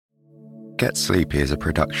Get Sleepy is a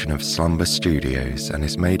production of Slumber Studios and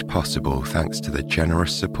is made possible thanks to the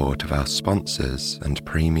generous support of our sponsors and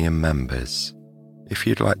premium members. If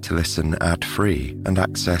you'd like to listen ad-free and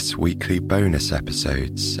access weekly bonus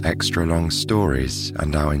episodes, extra long stories,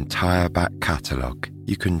 and our entire back catalogue,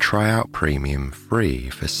 you can try out Premium free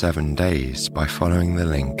for 7 days by following the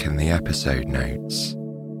link in the episode notes.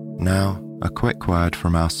 Now, a quick word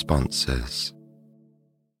from our sponsors.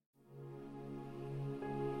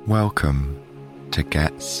 Welcome to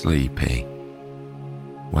Get Sleepy,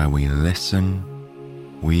 where we listen,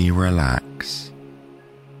 we relax,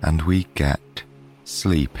 and we get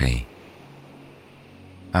sleepy.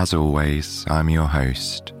 As always, I'm your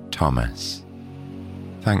host, Thomas.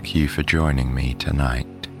 Thank you for joining me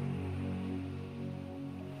tonight.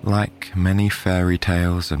 Like many fairy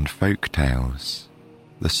tales and folk tales,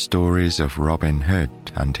 the stories of Robin Hood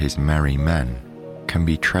and his merry men can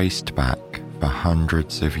be traced back for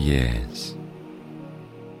hundreds of years.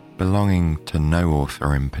 Belonging to no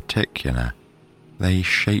author in particular, they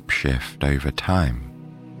shapeshift over time,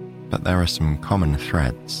 but there are some common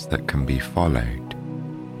threads that can be followed,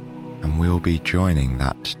 and we'll be joining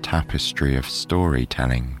that tapestry of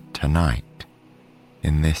storytelling tonight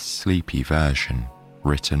in this sleepy version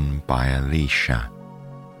written by Alicia.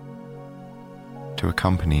 To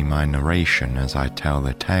accompany my narration as I tell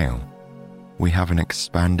the tale, we have an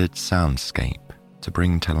expanded soundscape to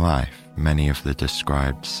bring to life many of the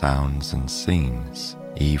described sounds and scenes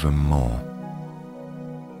even more.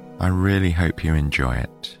 I really hope you enjoy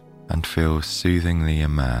it and feel soothingly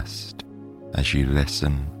immersed as you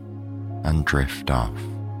listen and drift off.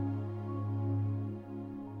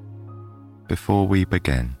 Before we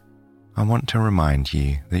begin, I want to remind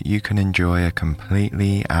you that you can enjoy a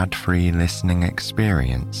completely ad-free listening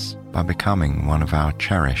experience by becoming one of our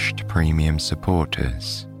cherished premium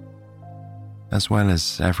supporters. As well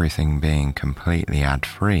as everything being completely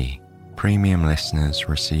ad-free, premium listeners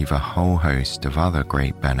receive a whole host of other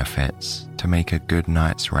great benefits to make a good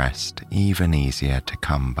night's rest even easier to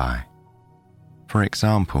come by. For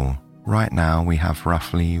example, right now we have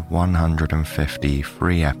roughly 150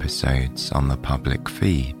 free episodes on the public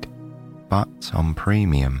feed, but on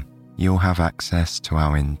premium, you'll have access to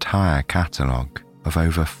our entire catalogue of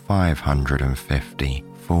over 550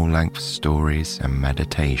 full-length stories and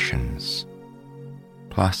meditations.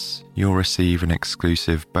 Plus, you'll receive an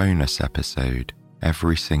exclusive bonus episode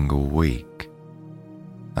every single week.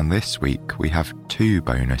 And this week we have 2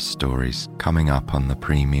 bonus stories coming up on the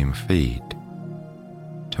premium feed.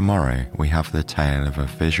 Tomorrow we have the tale of a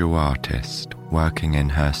visual artist working in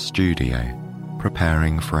her studio,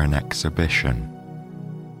 preparing for an exhibition.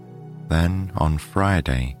 Then, on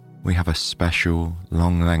Friday, we have a special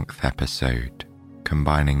long-length episode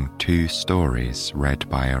combining 2 stories read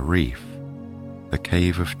by a reef, The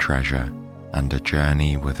Cave of Treasure and A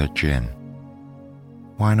Journey with a Djinn.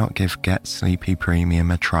 Why not give Get Sleepy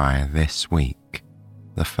Premium a try this week?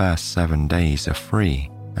 The first 7 days are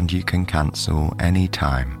free and you can cancel any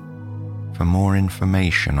time. For more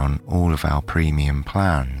information on all of our premium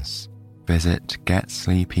plans, visit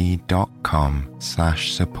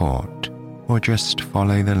getsleepy.com/support or just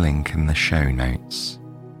follow the link in the show notes.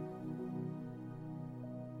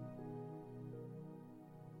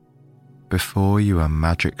 Before you are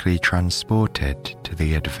magically transported to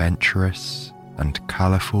the adventurous and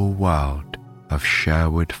colourful world of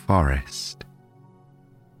Sherwood Forest,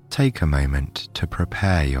 take a moment to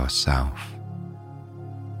prepare yourself.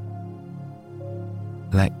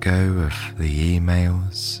 Let go of the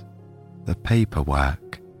emails, the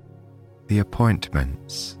paperwork, the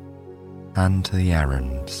appointments, and the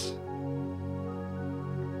errands.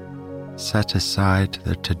 Set aside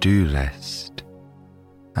the to-do list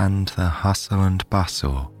and the hustle and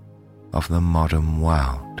bustle of the modern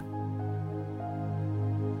world.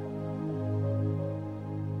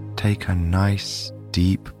 Take a nice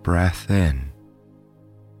deep breath in,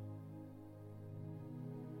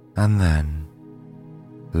 and then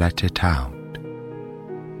let it out,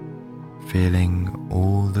 feeling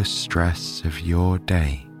all the stress of your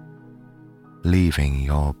day leaving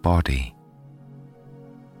your body.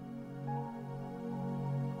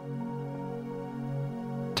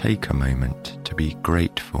 Take a moment to be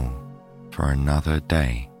grateful for another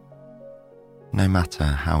day, no matter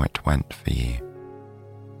how it went for you.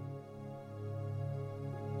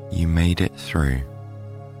 You made it through,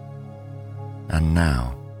 and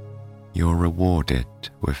now you're rewarded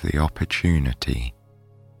with the opportunity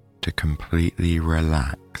to completely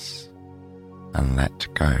relax and let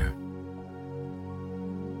go.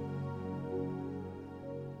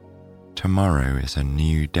 Tomorrow is a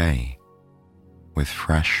new day with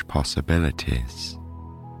fresh possibilities.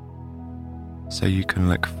 so you can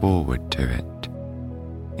look forward to it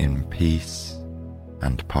in peace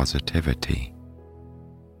and positivity.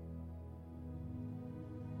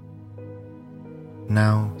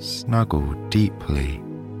 Now snuggle deeply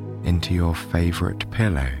into your favorite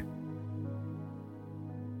pillow.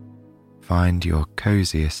 Find your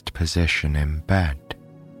coziest position in bed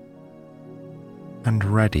and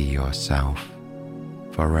ready yourself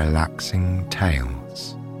for relaxing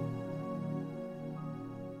tales.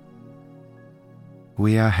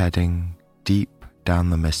 We are heading deep down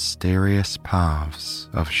the mysterious paths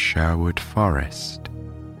of Sherwood Forest,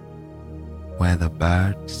 where the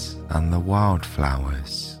birds and the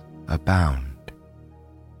wildflowers abound.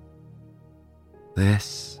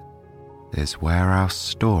 This is where our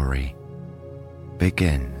story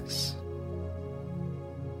begins.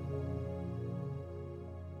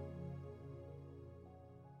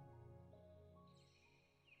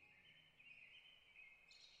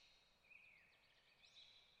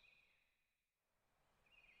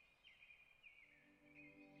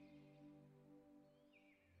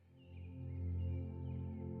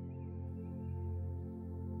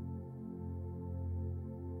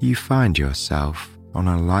 You find yourself on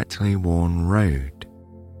a lightly worn road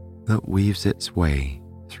that weaves its way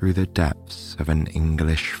through the depths of an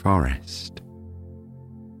English forest.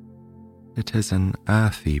 It is an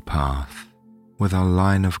earthy path with a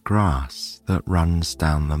line of grass that runs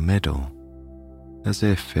down the middle, as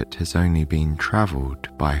if it has only been travelled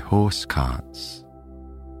by horse carts.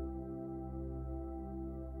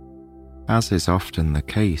 As is often the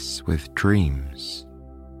case with dreams,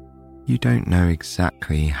 you don't know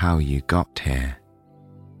exactly how you got here,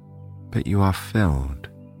 but you are filled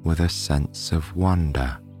with a sense of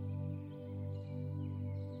wonder.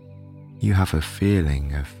 You have a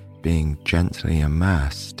feeling of being gently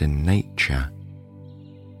immersed in nature,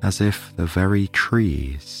 as if the very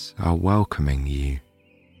trees are welcoming you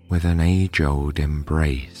with an age-old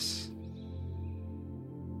embrace.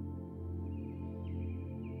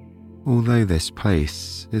 Although this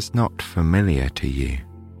place is not familiar to you,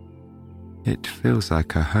 it feels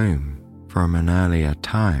like a home from an earlier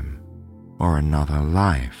time or another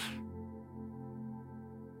life.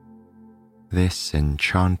 This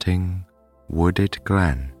enchanting, wooded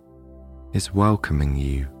glen is welcoming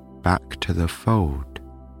you back to the fold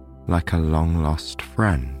like a long-lost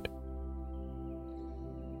friend.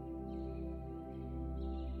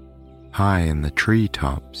 High in the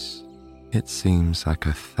treetops, it seems like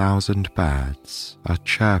 1,000 birds are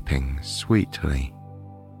chirping sweetly.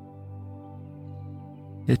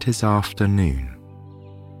 It is afternoon.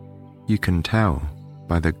 You can tell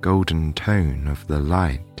by the golden tone of the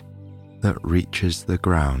light that reaches the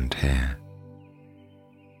ground here.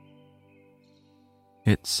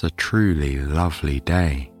 It's a truly lovely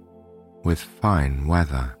day with fine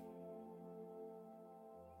weather.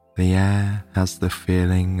 The air has the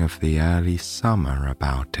feeling of the early summer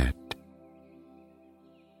about it,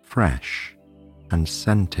 fresh and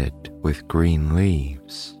scented with green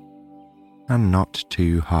leaves, and not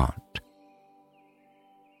too hot.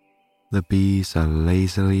 The bees are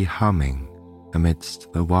lazily humming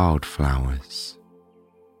amidst the wildflowers.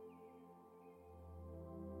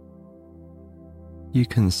 You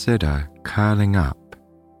consider curling up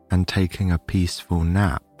and taking a peaceful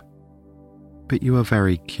nap, but you are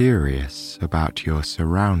very curious about your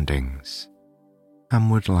surroundings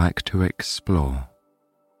and would like to explore.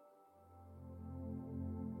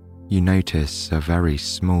 You notice a very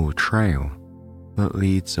small trail that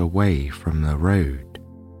leads away from the road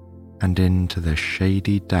and into the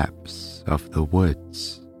shady depths of the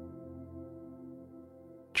woods.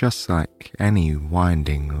 Just like any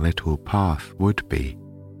winding little path would be,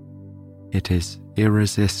 it is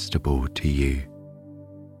irresistible to you,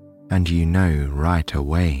 and you know right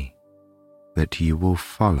away that you will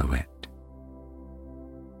follow it.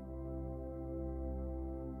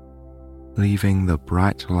 Leaving the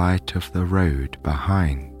bright light of the road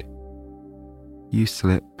behind, you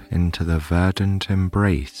slip into the verdant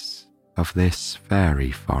embrace of this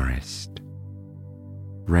fairy forest,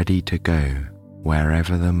 ready to go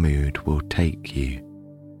wherever the mood will take you.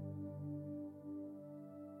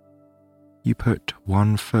 You put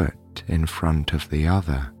one foot in front of the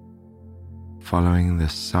other, following the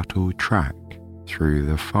subtle track through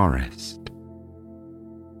the forest.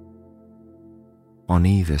 On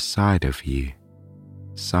either side of you,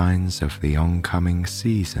 signs of the oncoming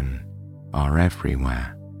season are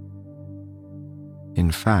everywhere. In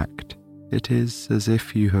fact, it is as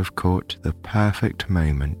if you have caught the perfect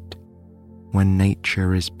moment when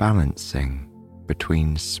nature is balancing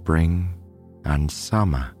between spring and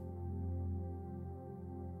summer.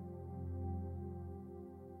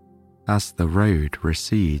 As the road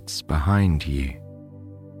recedes behind you,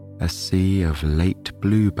 a sea of late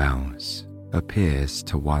bluebells appears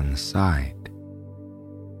to one side.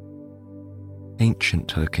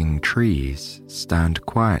 Ancient-looking trees stand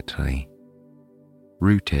quietly,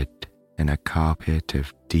 rooted in a carpet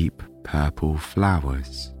of deep purple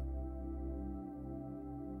flowers.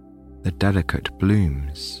 The delicate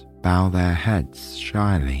blooms bow their heads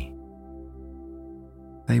shyly.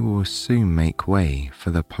 They will soon make way for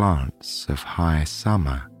the plants of high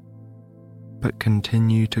summer, but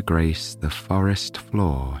continue to grace the forest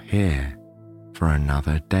floor here for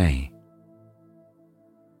another day.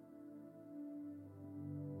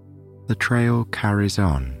 The trail carries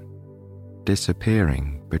on,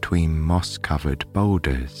 disappearing between moss-covered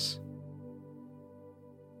boulders.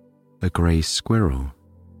 A grey squirrel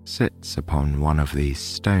sits upon one of these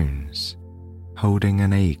stones, holding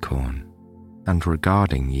an acorn and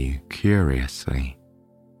regarding you curiously.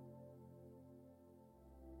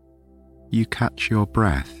 You catch your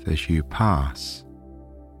breath as you pass,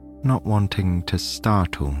 not wanting to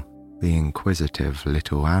startle the inquisitive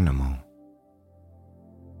little animal.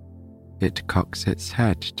 It cocks its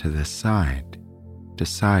head to the side,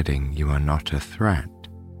 deciding you are not a threat.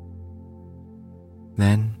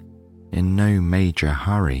 Then, in no major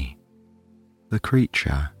hurry, the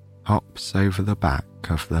creature hops over the back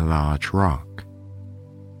of the large rock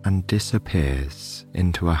and disappears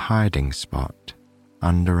into a hiding spot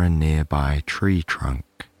under a nearby tree trunk.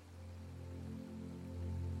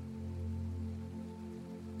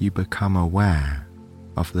 You become aware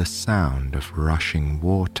of the sound of rushing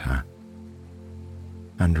water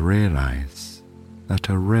and realize that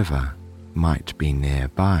a river might be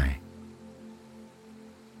nearby.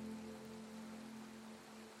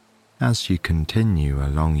 As you continue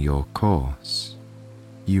along your course,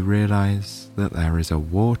 you realize that there is a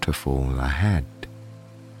waterfall ahead.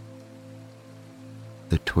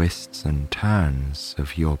 The twists and turns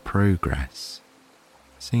of your progress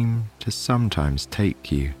seem to sometimes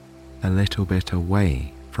take you a little bit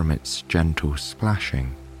away from its gentle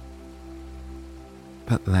splashing.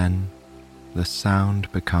 But then the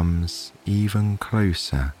sound becomes even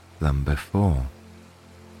closer than before.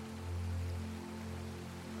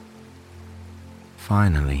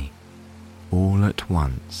 Finally, all at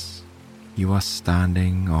once, you are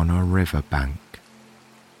standing on a riverbank,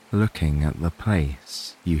 looking at the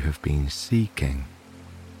place you have been seeking.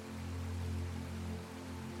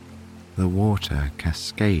 The water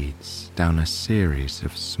cascades down a series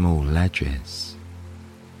of small ledges,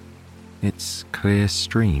 its clear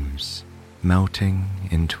streams melting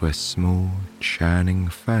into a small churning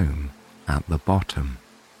foam at the bottom.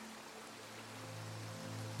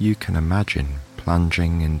 You can imagine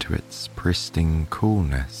plunging into its pristine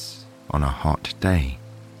coolness on a hot day,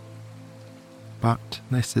 but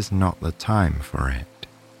this is not the time for it.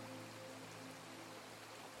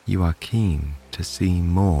 You are keen to see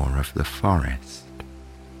more of the forest.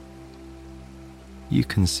 You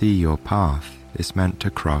can see your path is meant to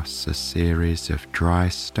cross a series of dry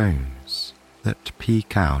stones that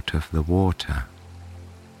peek out of the water,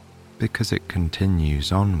 because it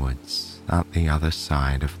continues onwards at the other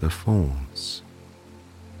side of the falls.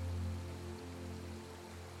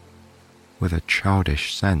 With a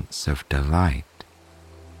childish sense of delight,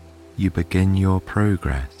 you begin your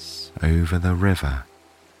progress over the river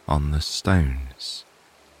on the stones.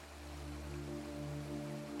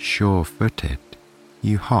 Sure-footed,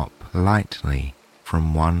 you hop lightly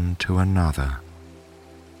from one to another,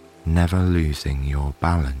 never losing your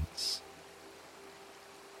balance.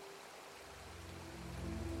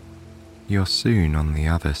 You're soon on the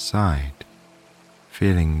other side,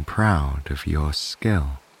 feeling proud of your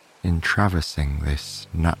skill in traversing this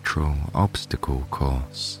natural obstacle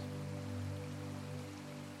course.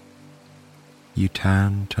 You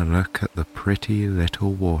turn to look at the pretty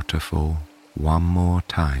little waterfall one more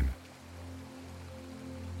time.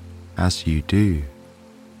 As you do,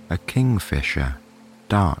 a kingfisher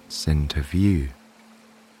darts into view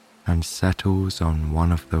and settles on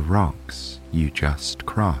one of the rocks you just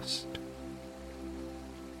crossed.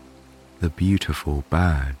 The beautiful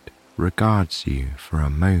bird regards you for a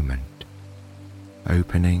moment,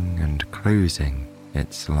 opening and closing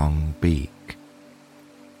its long beak.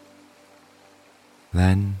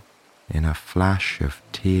 Then, in a flash of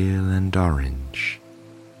teal and orange,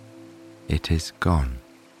 it is gone.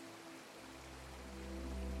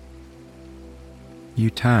 You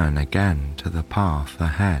turn again to the path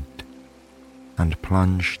ahead and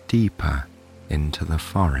plunge deeper into the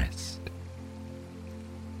forest.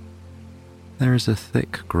 There is a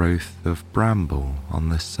thick growth of bramble on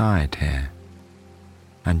the side here,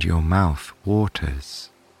 and your mouth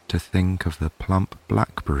waters to think of the plump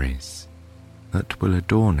blackberries that will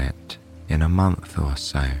adorn it in a month or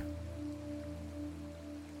so.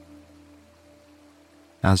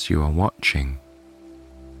 As you are watching,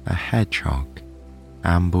 a hedgehog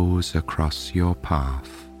ambles across your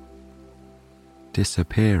path,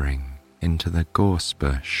 disappearing into the gorse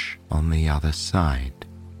bush on the other side.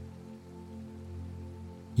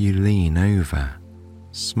 You lean over,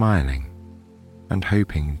 smiling and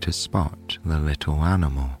hoping to spot the little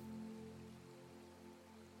animal.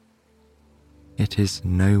 It is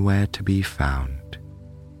nowhere to be found,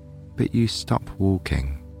 but you stop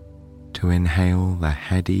walking to inhale the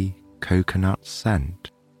heady coconut scent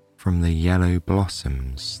from the yellow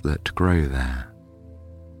blossoms that grow there.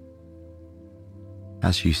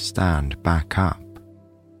 As you stand back up,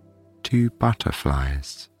 2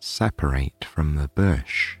 butterflies separate from the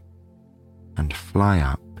bush and fly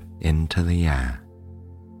up into the air,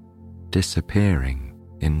 disappearing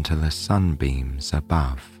into the sunbeams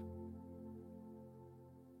above.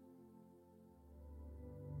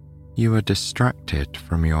 You are distracted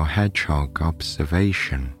from your hedgehog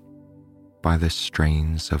observation by the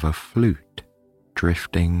strains of a flute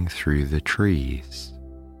drifting through the trees.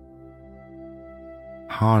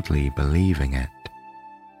 Hardly believing it,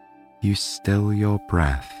 you still your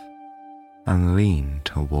breath and lean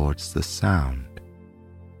towards the sound.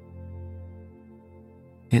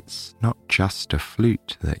 It's not just a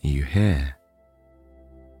flute that you hear.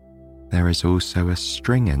 There is also a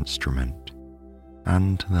string instrument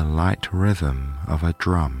and the light rhythm of a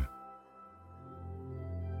drum.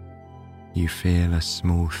 You feel a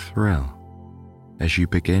small thrill as you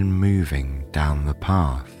begin moving down the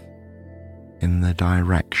path in the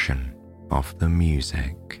direction of the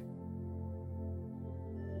music.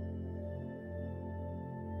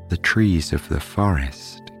 The trees of the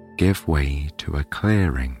forest give way to a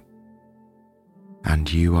clearing,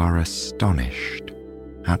 and you are astonished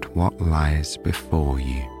at what lies before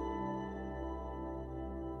you.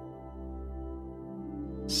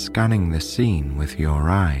 Scanning the scene with your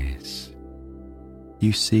eyes,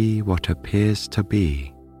 you see what appears to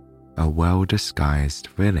be a well-disguised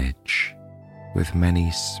village with many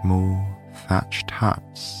small thatched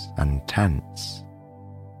huts and tents,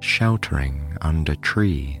 sheltering under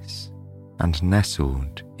trees and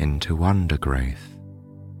nestled into undergrowth.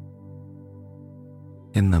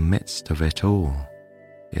 In the midst of it all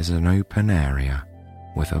is an open area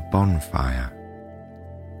with a bonfire.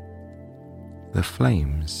 The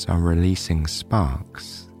flames are releasing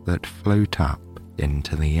sparks that float up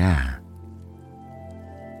into the air.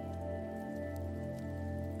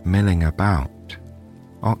 Milling about,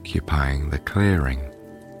 occupying the clearing,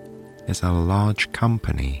 is a large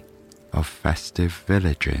company of festive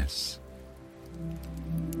villagers.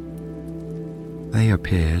 They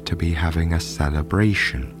appear to be having a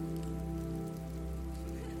celebration.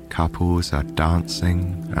 Couples are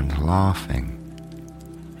dancing and laughing,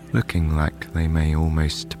 looking like they may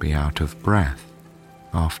almost be out of breath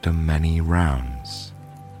after many rounds.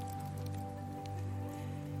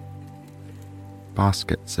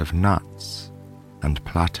 Baskets of nuts and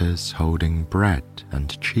platters holding bread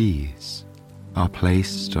and cheese are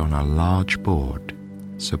placed on a large board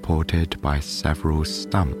supported by several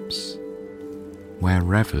stumps, where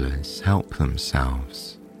revelers help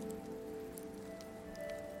themselves.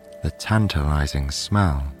 The tantalizing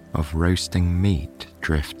smell of roasting meat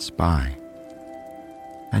drifts by,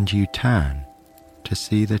 and you turn to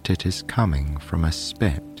see that it is coming from a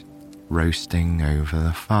spit roasting over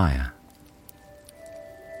the fire.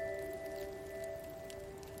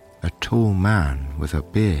 A tall man with a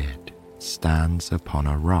beard stands upon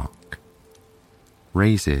a rock,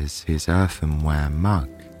 raises his earthenware mug,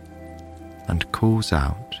 and calls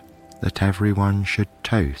out that everyone should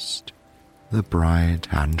toast the bride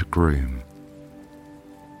and groom.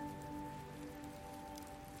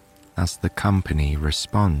 As the company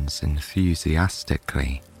responds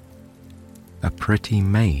enthusiastically, a pretty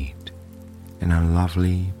maid in a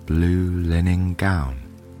lovely blue linen gown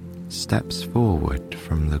steps forward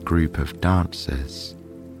from the group of dancers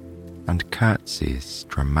and curtsies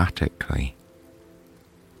dramatically.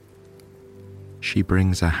 She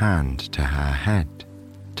brings a hand to her head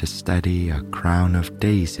to steady a crown of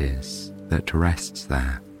daisies that rests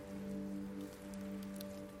there.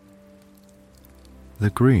 The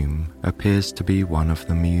groom appears to be one of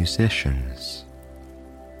the musicians.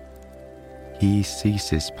 He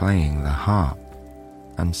ceases playing the harp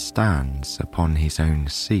and stands upon his own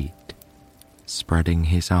seat, spreading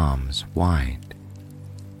his arms wide.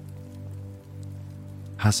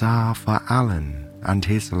 "Huzzah for Alan and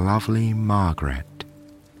his lovely Margaret,"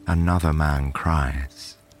 another man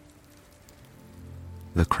cries.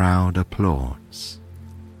 The crowd applauds.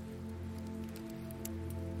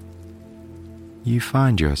 You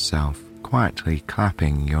find yourself quietly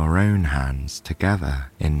clapping your own hands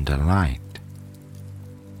together in delight.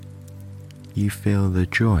 You feel the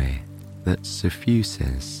joy that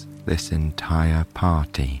suffuses this entire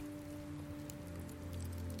party.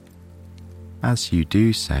 As you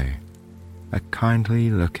do so, a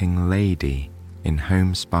kindly-looking lady in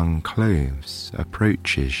homespun clothes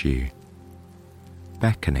approaches you,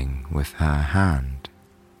 beckoning with her hand.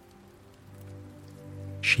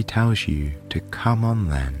 She tells you to come on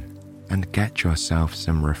then and get yourself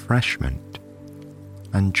some refreshment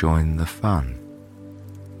and join the fun.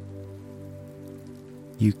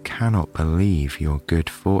 You cannot believe your good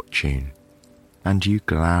fortune, and you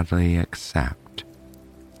gladly accept.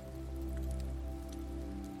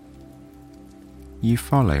 You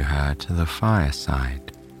follow her to the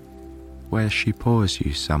fireside, where she pours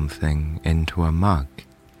you something into a mug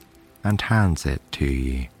and hands it to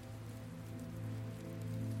you.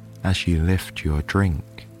 As you lift your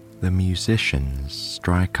drink, the musicians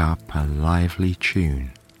strike up a lively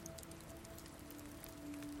tune.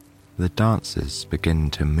 The dancers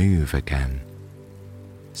begin to move again,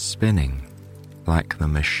 spinning like the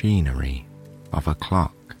machinery of a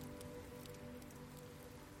clock.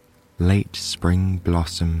 Late spring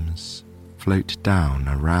blossoms float down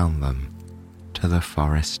around them to the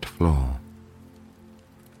forest floor.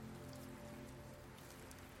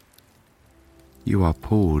 You are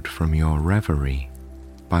pulled from your reverie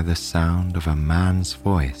by the sound of a man's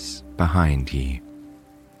voice behind you.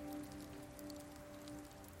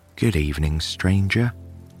 "Good evening, stranger,"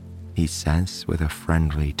 he says with a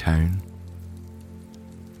friendly tone.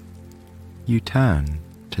 You turn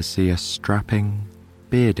to see a strapping,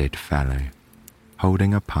 bearded fellow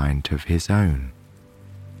holding a pint of his own.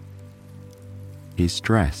 He's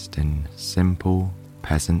dressed in simple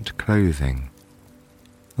peasant clothing,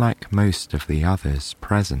 like most of the others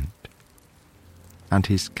present, and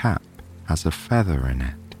his cap has a feather in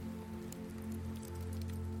it.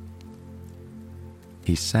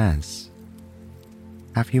 He says,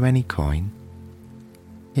 "Have you any coin?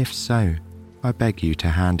 If so, I beg you to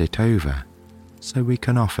hand it over so we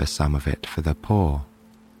can offer some of it for the poor.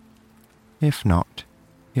 If not,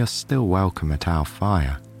 you're still welcome at our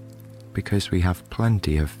fire, because we have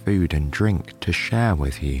plenty of food and drink to share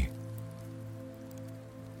with you."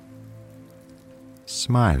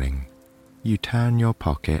 Smiling, you turn your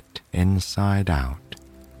pocket inside out,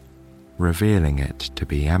 revealing it to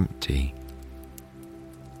be empty.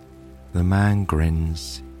 The man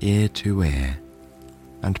grins ear to ear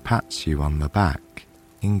and pats you on the back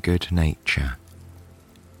in good nature.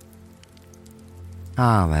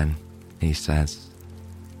 "Ah then," he says,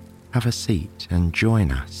 "have a seat and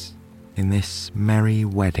join us in this merry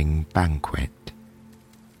wedding banquet."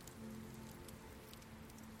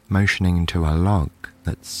 Motioning to a log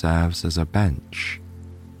that serves as a bench,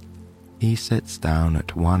 he sits down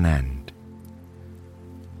at one end.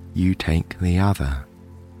 You take the other.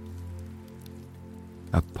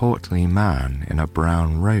 A portly man in a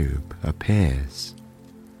brown robe appears,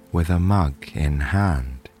 with a mug in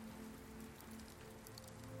hand.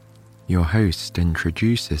 Your host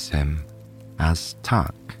introduces him as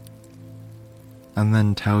Tuck, and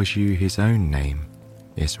then tells you his own name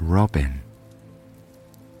is Robin.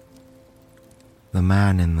 The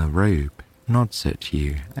man in the robe nods at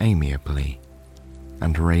you amiably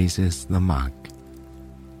and raises the mug.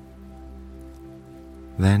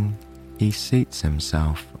 Then he seats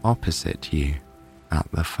himself opposite you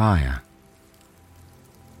at the fire.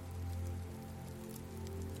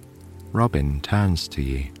 Robin turns to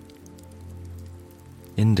you,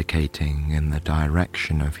 indicating in the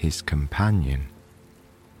direction of his companion.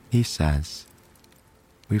 He says,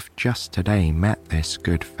 "We've just today met this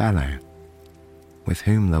good fellow, with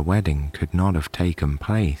whom the wedding could not have taken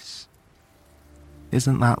place.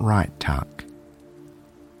 Isn't that right, Tuck?"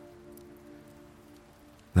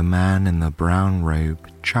 The man in the brown robe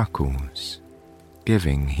chuckles,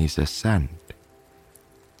 giving his assent.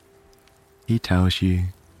 He tells you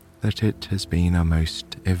that it has been a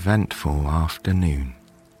most eventful afternoon.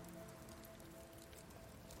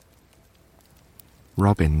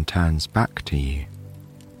 Robin turns back to you,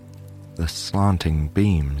 the slanting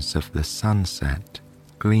beams of the sunset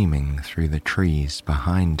gleaming through the trees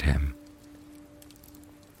behind him.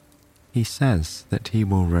 He says that he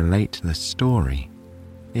will relate the story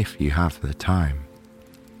if you have the time.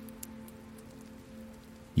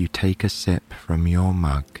 You take a sip from your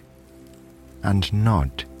mug and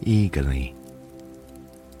nod eagerly.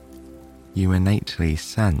 You innately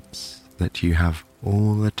sense that you have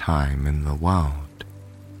all the time in the world,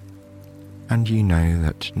 and you know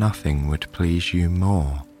that nothing would please you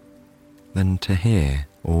more than to hear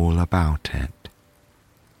all about it.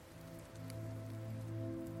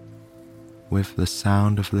 With the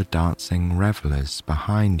sound of the dancing revellers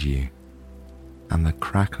behind you and the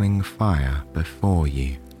crackling fire before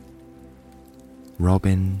you,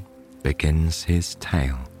 Robin begins his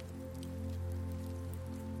tale.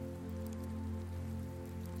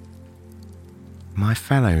 My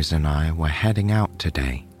fellows and I were heading out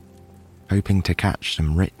today, hoping to catch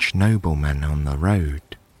some rich noblemen on the road.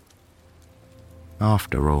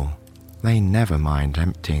 After all, they never mind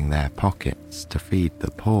emptying their pockets to feed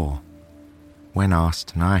the poor, when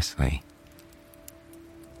asked nicely.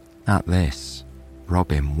 At this,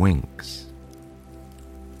 Robin winks.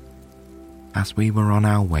 As we were on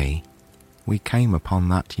our way, we came upon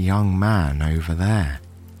that young man over there,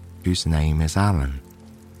 whose name is Alan.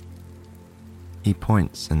 He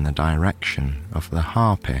points in the direction of the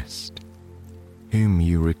harpist, whom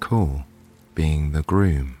you recall being the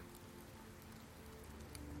groom.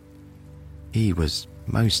 He was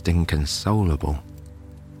most inconsolable,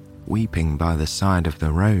 weeping by the side of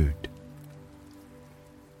the road.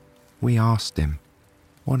 We asked him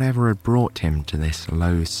whatever had brought him to this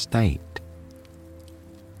low state.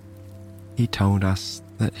 He told us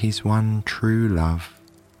that his one true love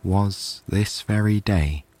was this very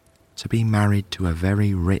day to be married to a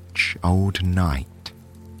very rich old knight.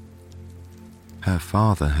 Her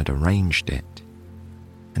father had arranged it,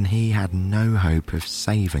 and he had no hope of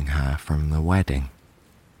saving her from the wedding.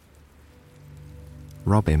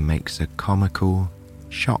 Robin makes a comical,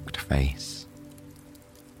 shocked face,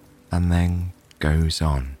 and then goes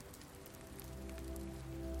on.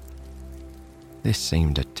 This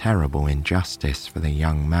seemed a terrible injustice for the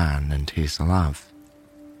young man and his love,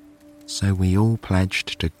 so we all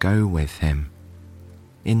pledged to go with him,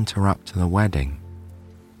 interrupt the wedding,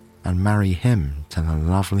 and marry him to the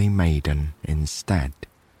lovely maiden instead.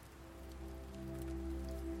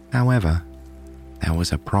 However, there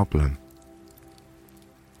was a problem.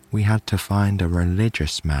 We had to find a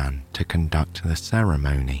religious man to conduct the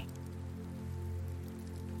ceremony.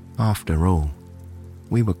 After all,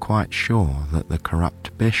 we were quite sure that the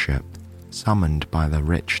corrupt bishop summoned by the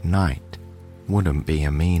rich knight wouldn't be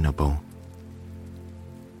amenable.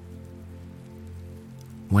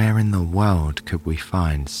 Where in the world could we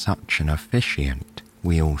find such an officiant,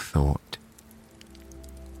 we all thought.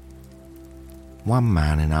 One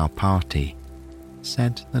man in our party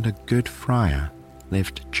said that a good friar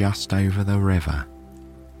lived just over the river.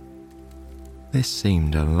 This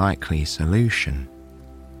seemed a likely solution,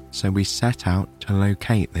 so we set out to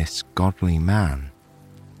locate this godly man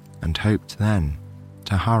and hoped then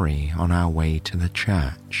to hurry on our way to the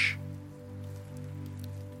church.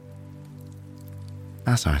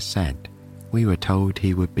 As I said, we were told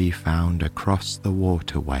he would be found across the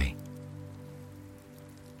waterway.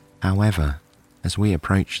 However, as we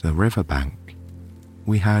approached the riverbank,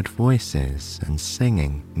 we heard voices and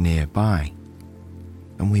singing nearby,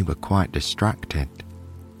 and we were quite distracted.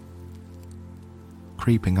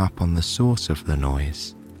 Creeping up on the source of the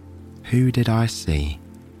noise, who did I see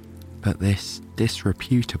but this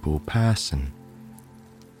disreputable person?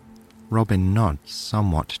 Robin nods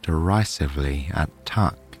somewhat derisively at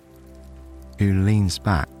Tuck, who leans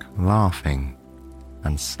back laughing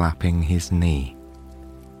and slapping his knee.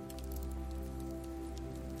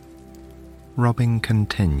 Robin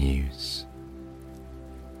continues.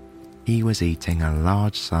 He was eating a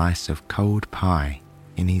large slice of cold pie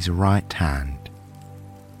in his right hand,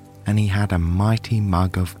 and he had a mighty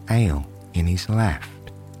mug of ale in his left.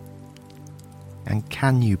 And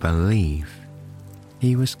can you believe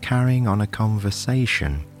he was carrying on a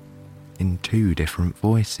conversation in 2 different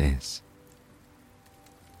voices?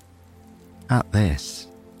 At this,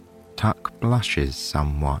 Tuck blushes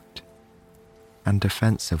somewhat and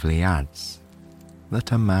defensively adds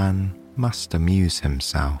that a man must amuse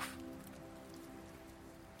himself.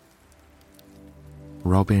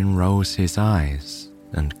 Robin rolls his eyes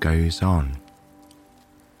and goes on.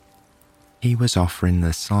 He was offering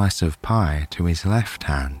the slice of pie to his left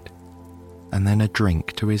hand and then a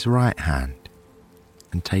drink to his right hand,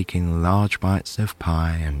 and taking large bites of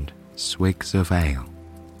pie and swigs of ale.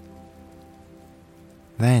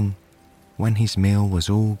 Then, when his meal was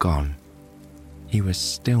all gone, he was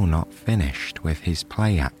still not finished with his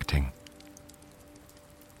play acting.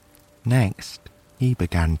 Next, he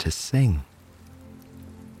began to sing.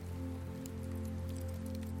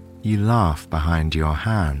 You laugh behind your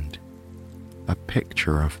hand, a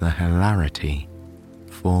picture of the hilarity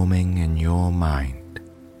forming in your mind.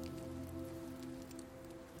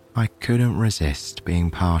 I couldn't resist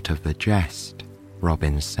being part of the jest,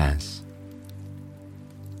 Robin says,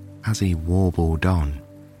 as he warbled on,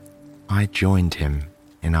 I joined him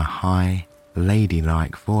in a high,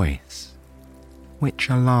 ladylike voice, which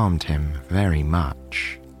alarmed him very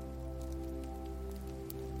much.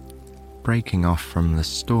 Breaking off from the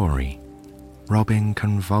story, Robin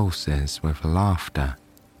convulses with laughter,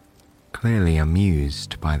 clearly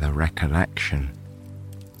amused by the recollection.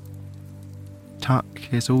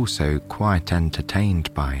 Tuck is also quite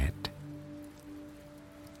entertained by it.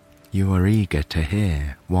 You are eager to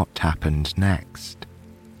hear what happened next,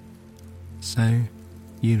 so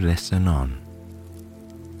you listen on.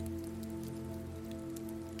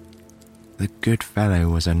 The good fellow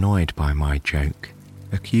was annoyed by my joke,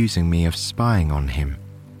 accusing me of spying on him,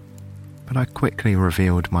 but I quickly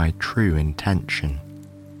revealed my true intention.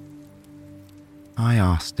 I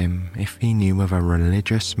asked him if he knew of a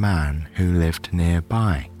religious man who lived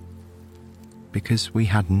nearby, because we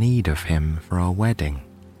had need of him for a wedding.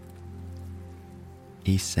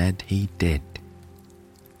 He said he did.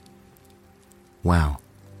 Well,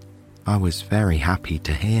 I was very happy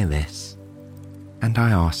to hear this, and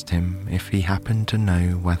I asked him if he happened to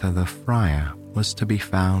know whether the friar was to be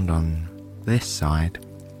found on this side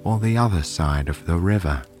or the other side of the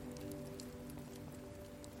river.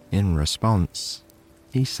 In response,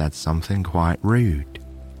 he said something quite rude.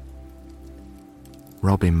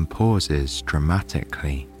 Robin pauses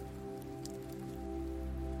dramatically.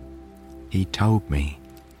 He told me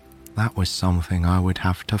that was something I would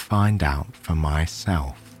have to find out for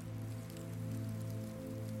myself.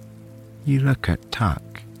 You look at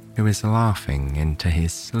Tuck, who is laughing into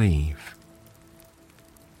his sleeve.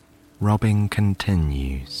 Robin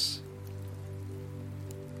continues.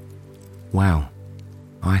 Well,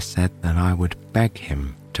 I said that I would beg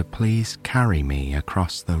him to please carry me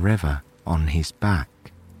across the river on his back,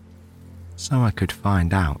 so I could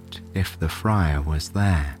find out if the friar was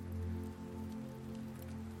there.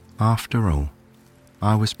 After all,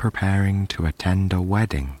 I was preparing to attend a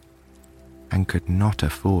wedding and could not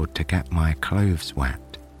afford to get my clothes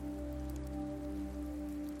wet.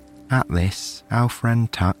 At this, our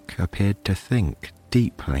friend Tuck appeared to think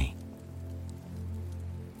deeply.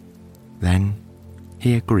 Then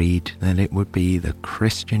he agreed that it would be the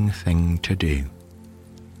Christian thing to do,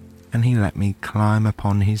 and he let me climb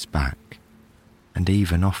upon his back and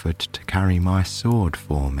even offered to carry my sword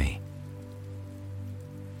for me.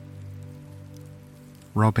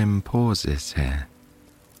 Robin pauses here,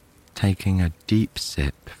 taking a deep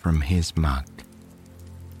sip from his mug.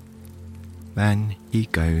 Then he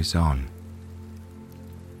goes on.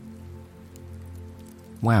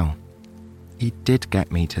 Well, he did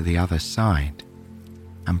get me to the other side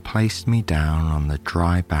and placed me down on the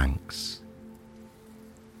dry banks.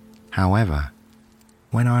 However,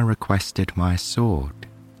 when I requested my sword,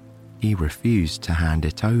 he refused to hand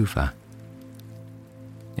it over.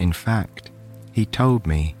 In fact, he told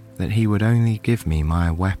me that he would only give me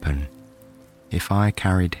my weapon if I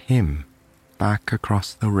carried him back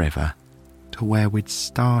across the river to where we'd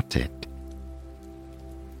started.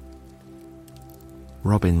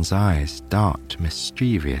 Robin's eyes dart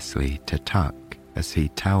mischievously to Tuck as he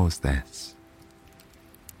tells this.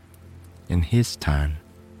 In his turn,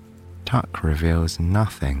 Tuck reveals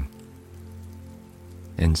nothing.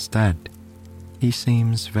 Instead, he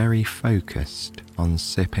seems very focused on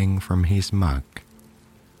sipping from his mug,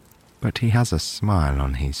 but he has a smile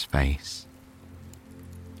on his face.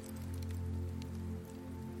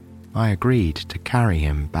 I agreed to carry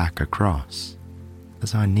him back across,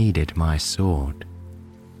 as I needed my sword.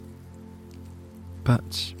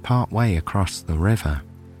 But part way across the river,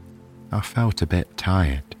 I felt a bit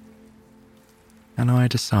tired, and I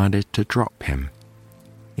decided to drop him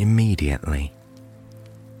immediately.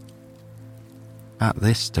 At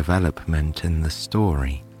this development in the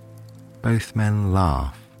story, both men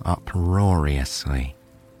laugh uproariously.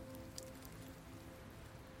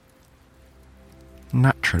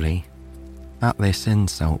 Naturally, at this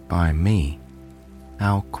insult by me,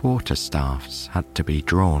 our quarterstaffs had to be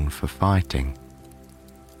drawn for fighting.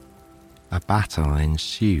 A battle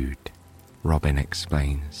ensued, Robin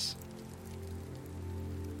explains.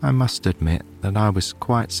 I must admit that I was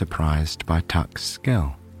quite surprised by Tuck's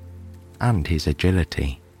skill and his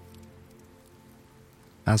agility.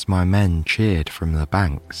 As my men cheered from the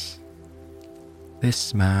banks,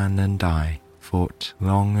 this man and I fought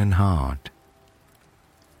long and hard.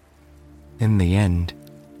 In the end,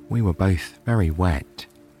 we were both very wet,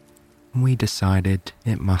 and we decided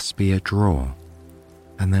it must be a draw,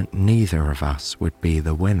 and that neither of us would be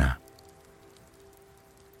the winner.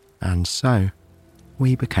 And so,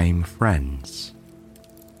 we became friends.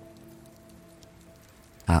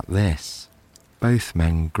 At this, both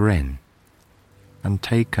men grin, and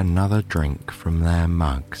take another drink from their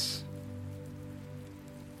mugs.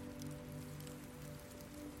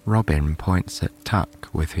 Robin points at Tuck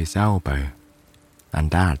with his elbow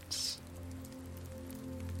and adds,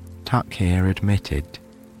 Tuck here admitted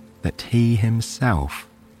that he himself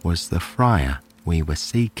was the friar we were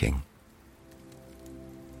seeking.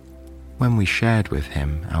 When we shared with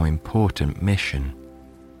him our important mission,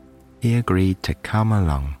 he agreed to come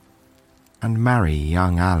along and marry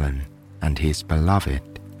young Alan and his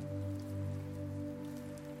beloved.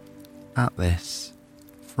 At this,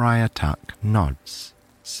 Friar Tuck nods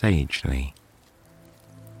sagely.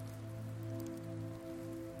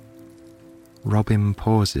 Robin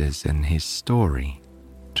pauses in his story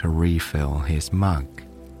to refill his mug.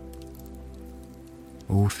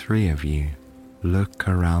 All three of you look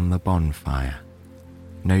around the bonfire,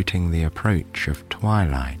 noting the approach of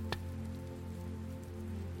twilight.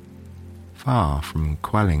 Far from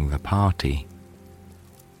quelling the party,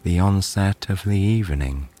 the onset of the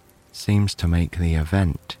evening seems to make the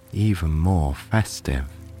event even more festive.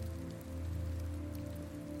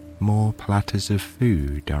 More platters of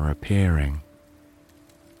food are appearing,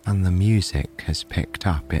 and the music has picked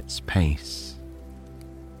up its pace.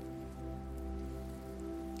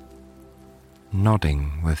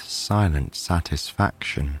 Nodding with silent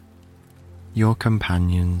satisfaction, your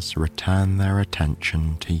companions return their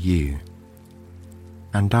attention to you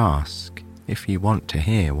and ask if you want to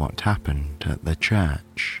hear what happened at the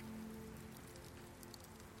church.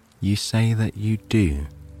 You say that you do,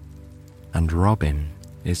 and Robin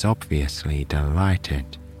is obviously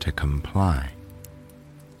delighted to comply.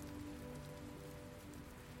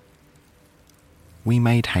 We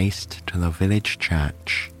made haste to the village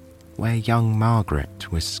church where young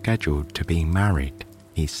Margaret was scheduled to be married,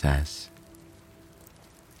 he says.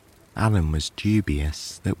 Alan was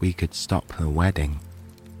dubious that we could stop the wedding.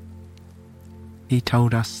 He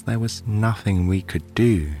told us there was nothing we could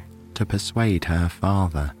do to persuade her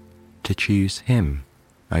father to choose him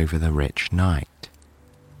over the rich knight.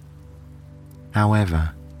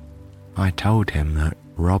 However, I told him that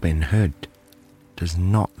Robin Hood does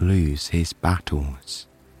not lose his battles,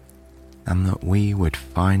 and that we would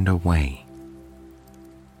find a way.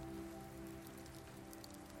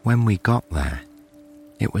 When we got there,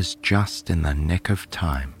 it was just in the nick of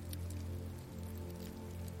time.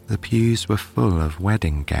 The pews were full of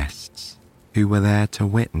wedding guests who were there to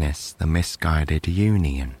witness the misguided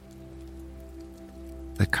union.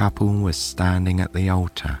 The couple was standing at the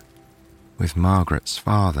altar, with Margaret's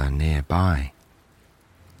father nearby.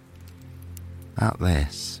 At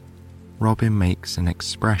this, Robin makes an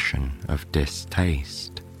expression of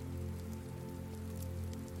distaste.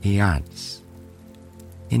 He adds,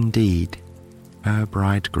 indeed, her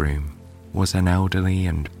bridegroom was an elderly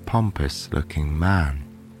and pompous-looking man.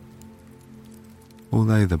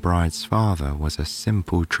 Although the bride's father was a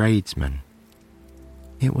simple tradesman,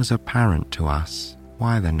 it was apparent to us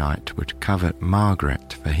why the knight would covet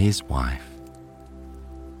Margaret for his wife.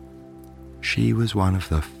 She was one of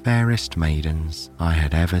the fairest maidens I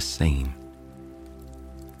had ever seen.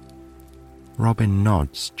 Robin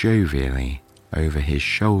nods jovially over his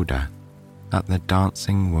shoulder at the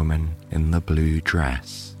dancing woman in the blue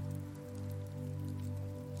dress.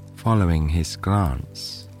 Following his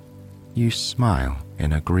glance, you smile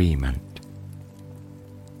in agreement.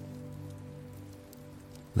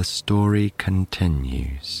 The story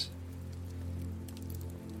continues.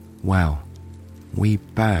 Well, we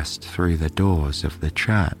burst through the doors of the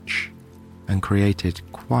church and created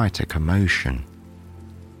quite a commotion,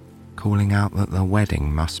 calling out that the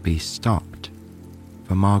wedding must be stopped,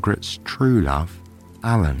 for Margaret's true love,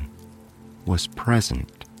 Alan, was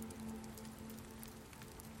present.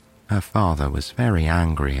 Her father was very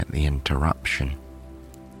angry at the interruption,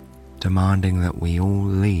 demanding that we all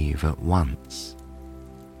leave at once,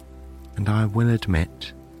 and I will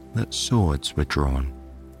admit that swords were drawn.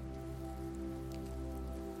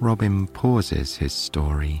 Robin pauses his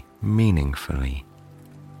story meaningfully,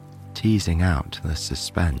 teasing out the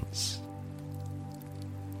suspense.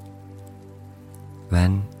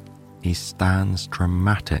 Then he stands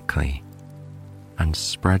dramatically and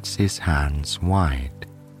spreads his hands wide,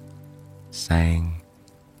 saying,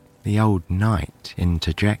 "The old knight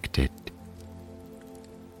interjected.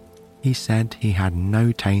 He said he had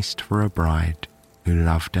no taste for a bride who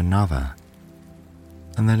loved another,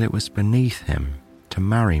 and that it was beneath him to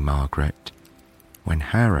marry Margaret when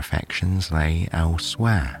her affections lay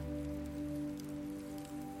elsewhere.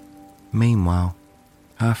 Meanwhile,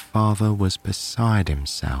 her father was beside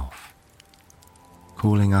himself,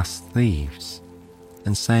 calling us thieves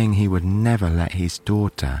and saying he would never let his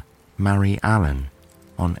daughter marry Alan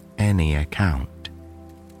on any account.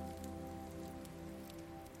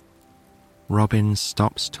 Robin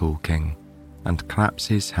stops talking and claps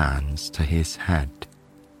his hands to his head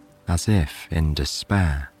as if in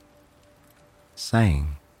despair,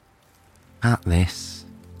 saying, "At this,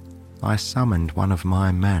 I summoned one of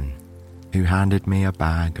my men who handed me a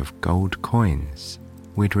bag of gold coins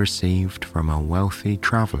we'd received from a wealthy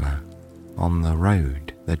traveller on the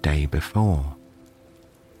road the day before."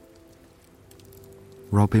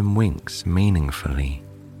 Robin winks meaningfully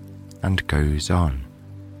and goes on.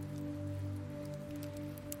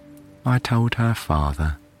 "I told her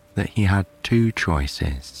father that he had two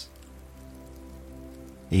choices.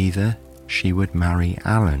 Either she would marry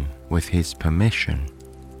Alan with his permission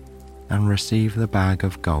and receive the bag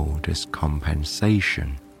of gold as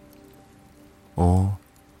compensation, or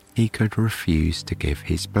he could refuse to give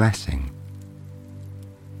his blessing.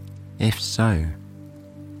 If so,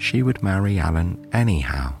 she would marry Alan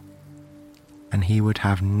anyhow, and he would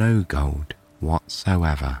have no gold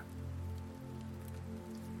whatsoever."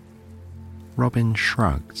 Robin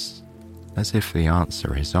shrugs as if the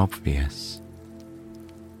answer is obvious.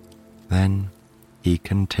 Then he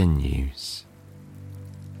continues.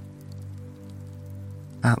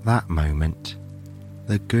 At that moment,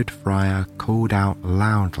 the good friar called out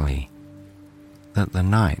loudly that the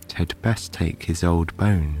knight had best take his old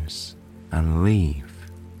bones and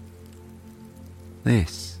leave.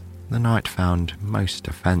 This the knight found most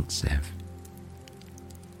offensive.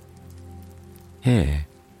 Here,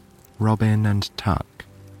 Robin and Tuck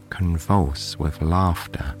convulse with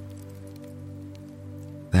laughter.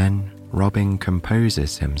 Then Robin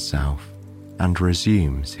composes himself and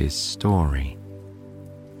resumes his story.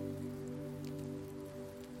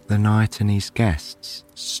 The knight and his guests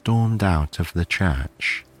stormed out of the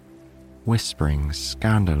church, whispering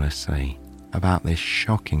scandalously about this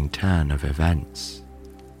shocking turn of events.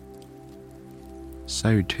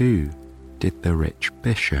 So too did the rich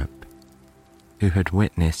bishop, who had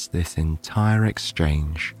witnessed this entire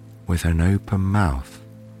exchange with an open mouth,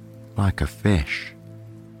 like a fish.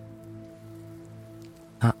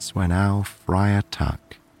 That's when our Friar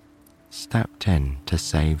Tuck stepped in to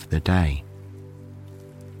save the day.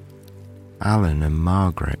 Alan and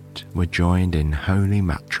Margaret were joined in holy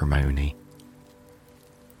matrimony,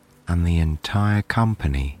 and the entire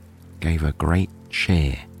company gave a great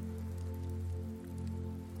cheer.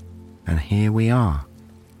 And here we are,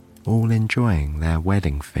 all enjoying their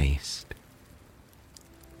wedding feast.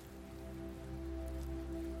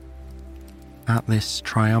 At this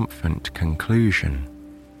triumphant conclusion,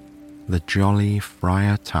 the jolly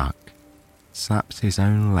Friar Tuck slaps his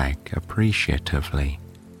own leg appreciatively,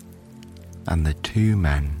 and the two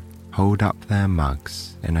men hold up their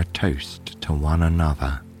mugs in a toast to one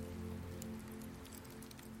another.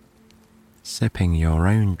 Sipping your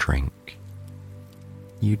own drink,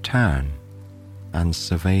 you turn and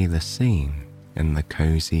survey the scene in the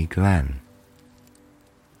cosy glen.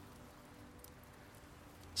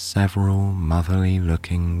 Several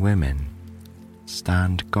motherly-looking women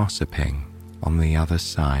stand gossiping on the other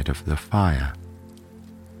side of the fire.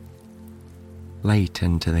 Late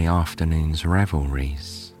into the afternoon's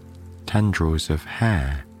revelries, tendrils of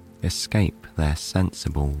hair escape their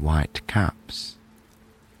sensible white caps,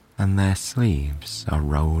 and their sleeves are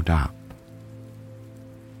rolled up.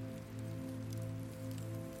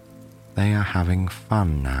 They are having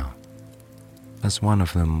fun now, as one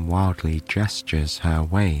of them wildly gestures her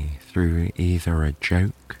way through either a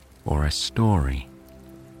joke or a story,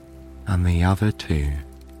 and the other two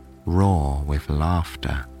roar with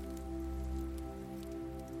laughter.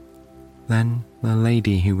 Then the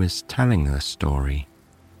lady who was telling the story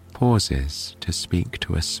pauses to speak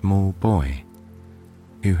to a small boy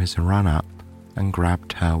who has run up and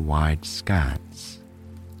grabbed her wide skirts.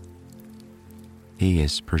 He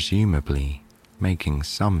is presumably making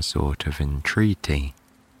some sort of entreaty.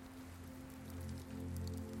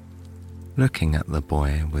 Looking at the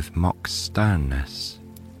boy with mock sternness,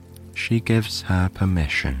 she gives her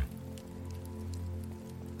permission.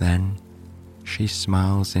 Then she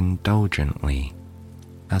smiles indulgently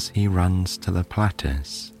as he runs to the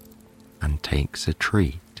platters and takes a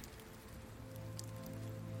treat.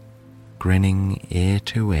 Grinning ear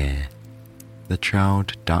to ear, the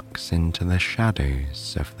child ducks into the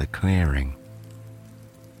shadows of the clearing.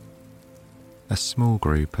 A small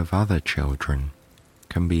group of other children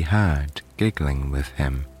can be heard giggling with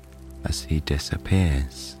him as he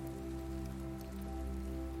disappears.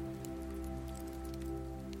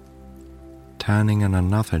 Turning in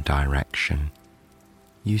another direction,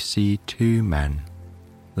 you see two men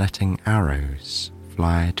letting arrows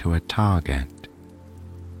fly to a target.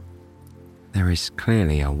 There is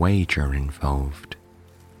clearly a wager involved,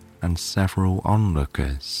 and several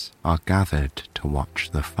onlookers are gathered to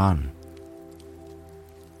watch the fun.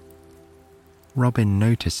 Robin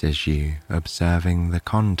notices you observing the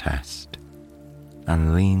contest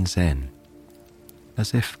and leans in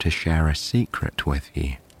as if to share a secret with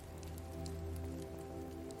you.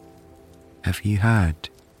 "Have you heard,"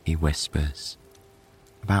 he whispers,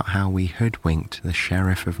 "about how we hoodwinked the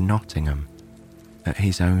Sheriff of Nottingham at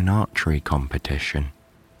his own archery competition?"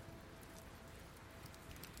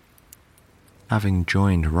 Having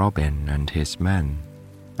joined Robin and his men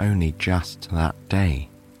only just that day,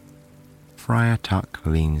 Friar Tuck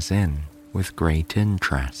leans in with great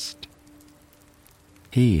interest.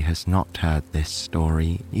 He has not heard this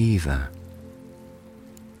story either.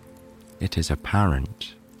 It is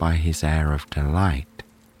apparent by his air of delight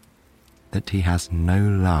that he has no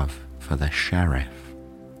love for the sheriff.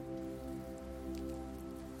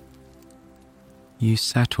 You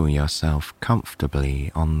settle yourself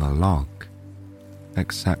comfortably on the log,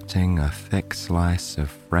 accepting a thick slice of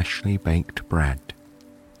freshly baked bread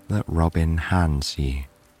that Robin hands you.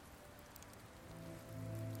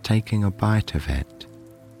 Taking a bite of it,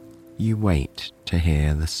 you wait to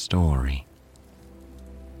hear the story.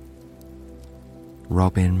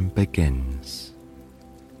 Robin begins.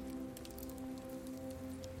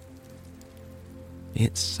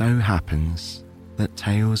 "It so happens that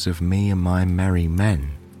tales of me and my merry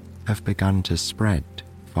men have begun to spread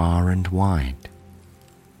far and wide."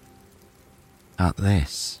 At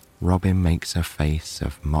this, Robin makes a face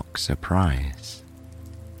of mock surprise.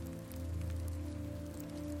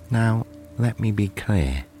 "Now, let me be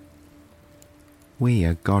clear. We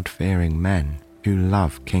are God-fearing men who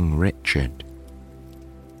love King Richard.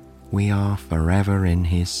 We are forever in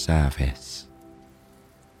his service.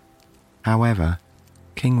 However,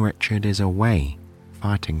 King Richard is away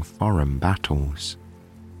fighting foreign battles.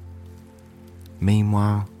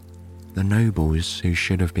 Meanwhile, the nobles who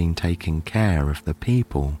should have been taking care of the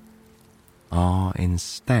people are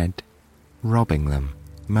instead robbing them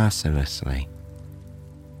mercilessly."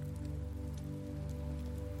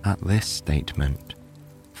 At this statement,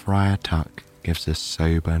 Friar Tuck gives a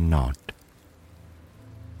sober nod.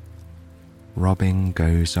 Robin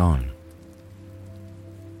goes on.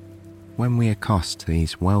 "When we accost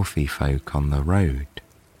these wealthy folk on the road,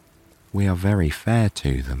 we are very fair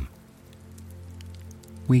to them.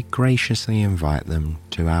 We graciously invite them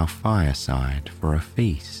to our fireside for a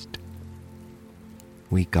feast.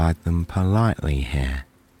 We guide them politely here.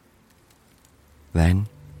 Then,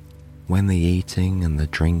 when the eating and the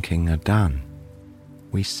drinking are done,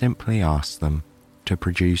 we simply ask them to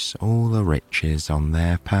produce all the riches on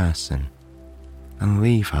their person and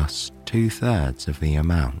leave us 2/3 of the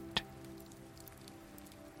amount."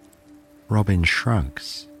 Robin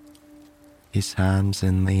shrugs, his hands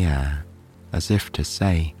in the air as if to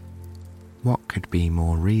say, what could be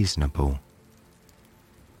more reasonable?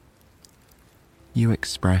 You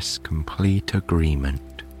express complete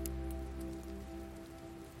agreement.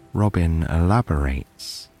 Robin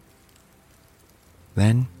elaborates.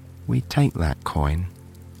 "Then we take that coin,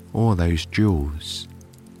 or those jewels,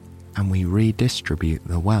 and we redistribute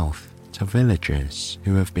the wealth to villagers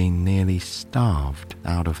who have been nearly starved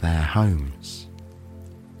out of their homes.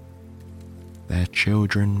 Their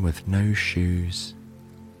children with no shoes,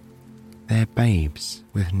 their babes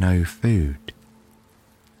with no food.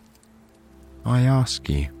 I ask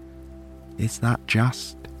you, is that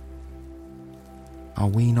just? Are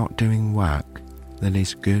we not doing work that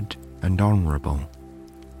is good and honourable?"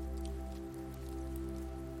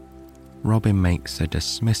 Robin makes a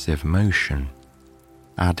dismissive motion,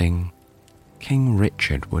 adding, "King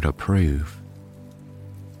Richard would approve."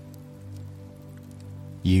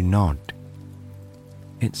 You nod.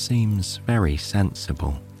 It seems very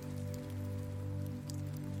sensible.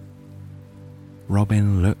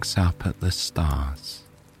 Robin looks up at the stars,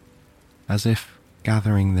 as if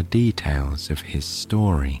gathering the details of his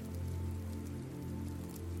story.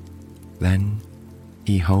 Then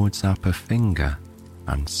he holds up a finger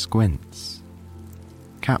and squints,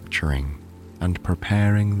 capturing and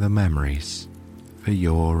preparing the memories for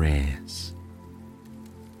your ears.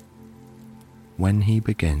 When he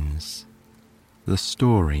begins, the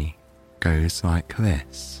story goes like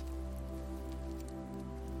this.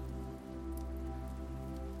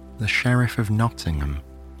 The Sheriff of Nottingham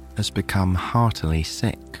has become heartily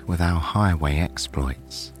sick with our highway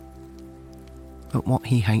exploits. But what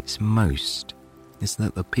he hates most is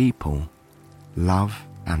that the people love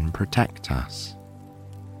and protect us.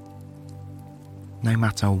 No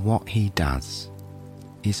matter what he does,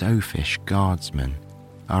 his oafish guardsmen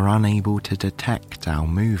are unable to detect our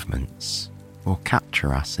movements or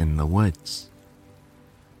capture us in the woods.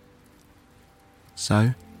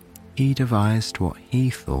 So he devised what he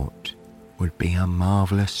thought would be a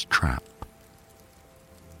marvellous trap.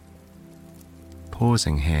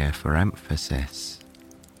 Pausing here for emphasis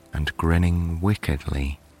and grinning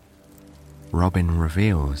wickedly, Robin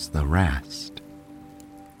reveals the rest.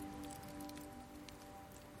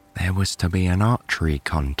 There was to be an archery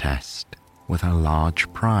contest with a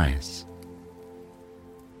large prize,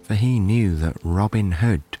 for he knew that Robin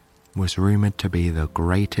Hood was rumoured to be the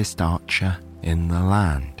greatest archer in the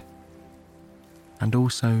land, and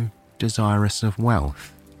also desirous of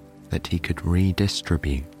wealth that he could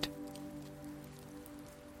redistribute.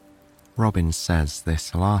 Robin says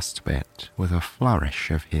this last bit with a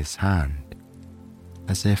flourish of his hand,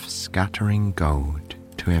 as if scattering gold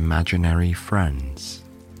to imaginary friends.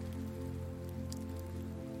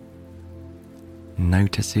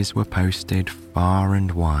 Notices were posted far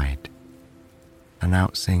and wide,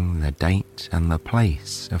 announcing the date and the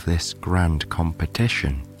place of this grand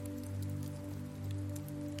competition.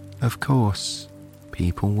 Of course,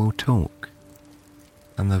 people will talk,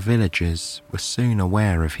 and the villagers were soon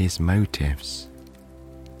aware of his motives.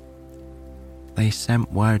 They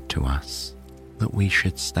sent word to us that we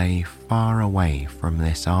should stay far away from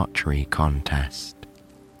this archery contest,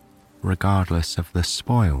 regardless of the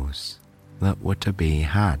spoils that were to be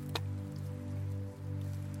had.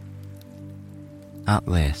 At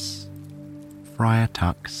this, Friar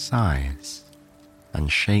Tuck sighs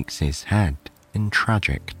and shakes his head in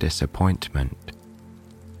tragic disappointment.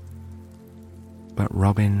 But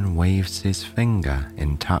Robin waves his finger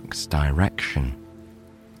in Tuck's direction.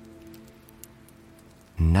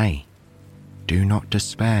 Nay, do not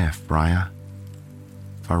despair, Friar,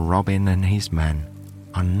 for Robin and his men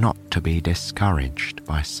are not to be discouraged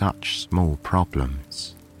by such small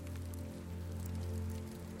problems.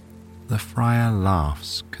 The friar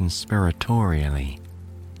laughs conspiratorially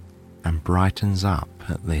and brightens up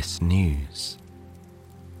at this news.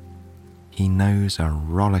 He knows a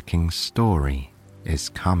rollicking story is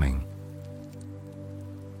coming.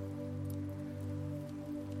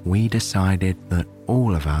 We decided that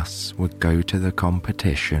all of us would go to the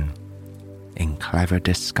competition in clever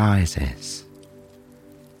disguises.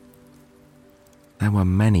 There were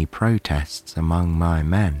many protests among my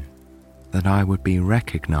men that I would be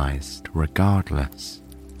recognized regardless,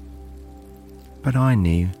 but I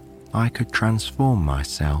knew I could transform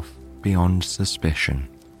myself beyond suspicion.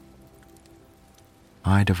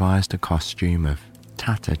 I devised a costume of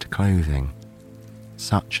tattered clothing,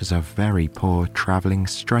 such as a very poor travelling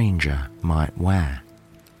stranger might wear.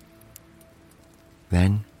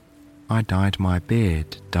 Then I dyed my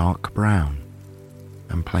beard dark brown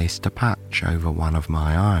and placed a patch over one of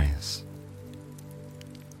my eyes.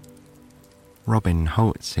 Robin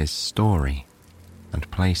halts his story and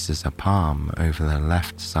places a palm over the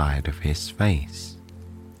left side of his face,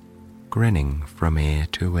 grinning from ear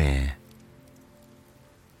to ear.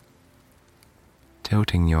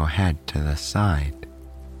 Tilting your head to the side,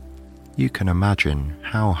 you can imagine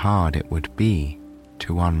how hard it would be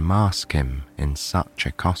to unmask him in such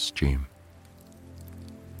a costume.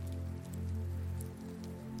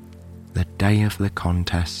 The day of the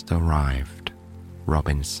contest arrived,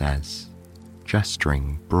 Robin says,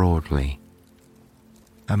 gesturing broadly,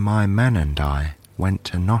 and my men and I went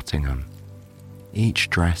to Nottingham, each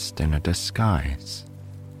dressed in a disguise.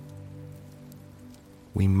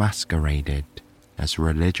 We masqueraded as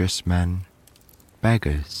religious men,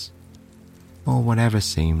 beggars, or whatever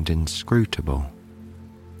seemed inscrutable.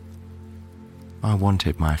 I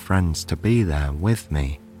wanted my friends to be there with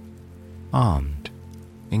me, armed,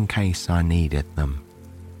 in case I needed them.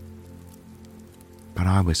 But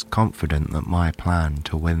I was confident that my plan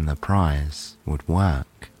to win the prize would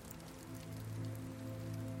work.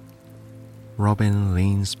 Robin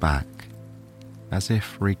leans back, as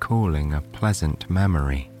if recalling a pleasant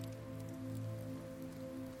memory.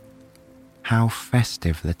 How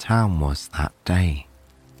festive the town was that day,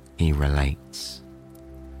 he relates.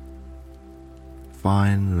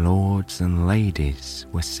 Fine lords and ladies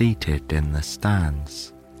were seated in the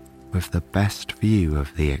stands, with the best view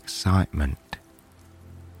of the excitement.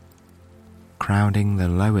 Crowding the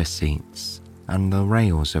lower seats and the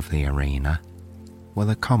rails of the arena were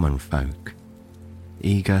the common folk,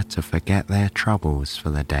 eager to forget their troubles for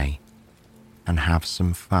the day and have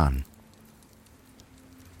some fun.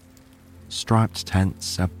 Striped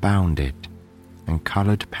tents abounded, and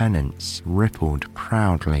coloured pennants rippled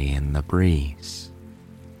proudly in the breeze.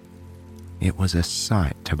 It was a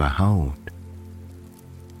sight to behold.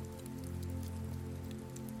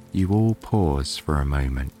 You all pause for a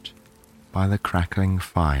moment by the crackling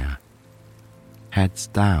fire, heads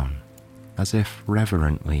down as if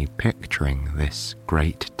reverently picturing this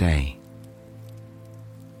great day.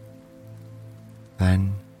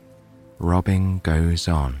 Then Robin goes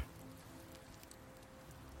on.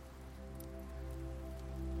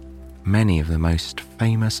 Many of the most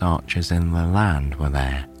famous archers in the land were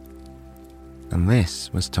there, and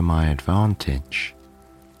this was to my advantage.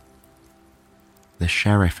 The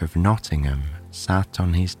Sheriff of Nottingham sat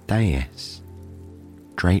on his dais,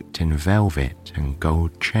 draped in velvet and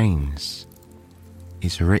gold chains,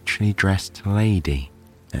 his richly dressed lady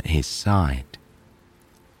at his side.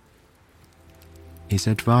 His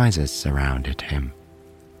advisors surrounded him,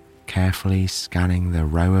 carefully scanning the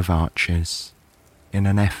row of archers in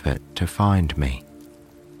an effort to find me.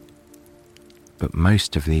 But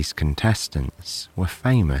most of these contestants were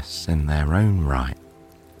famous in their own right.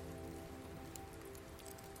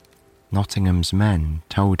 Nottingham's men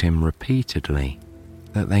told him repeatedly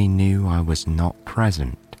that they knew I was not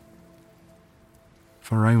present,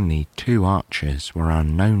 for only 2 archers were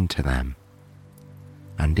unknown to them,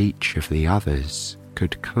 and each of the others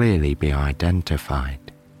could clearly be identified.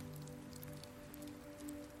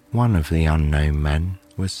 One of the unknown men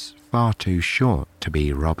was far too short to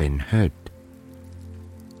be Robin Hood.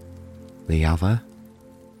 The other,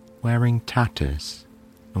 wearing tatters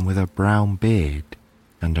and with a brown beard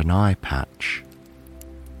and an eye patch.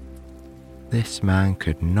 This man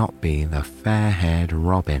could not be the fair-haired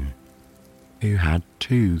Robin, who had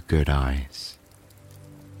 2 good eyes.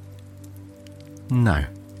 No,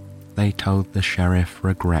 they told the sheriff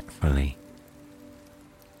regretfully.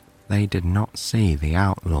 They did not see the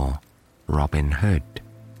outlaw, Robin Hood.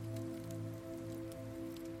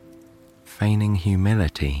 Feigning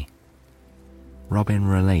humility, Robin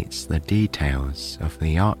relates the details of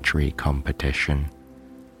the archery competition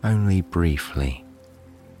only briefly.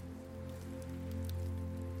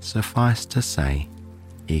 Suffice to say,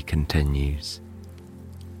 he continues,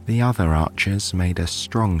 the other archers made a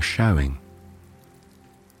strong showing.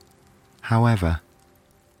 However,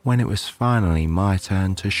 when it was finally my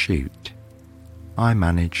turn to shoot, I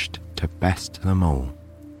managed to best them all.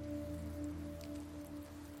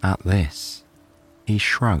 At this, he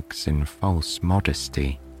shrugs in false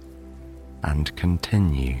modesty and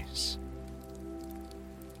continues.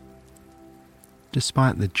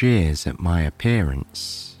 Despite the jeers at my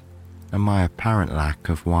appearance and my apparent lack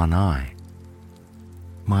of one eye,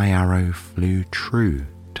 my arrow flew true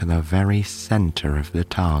to the very center of the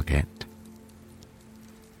target.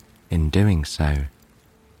 In doing so,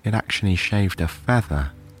 it actually shaved a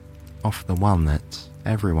feather off the one that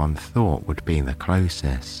everyone thought would be the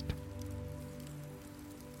closest.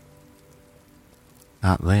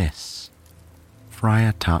 At this,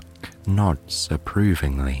 Friar Tuck nods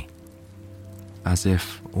approvingly, as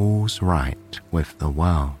if all's right with the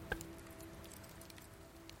world.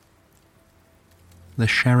 The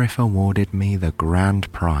sheriff awarded me the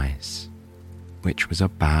grand prize, which was a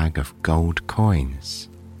bag of gold coins,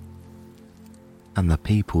 and the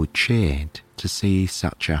people cheered to see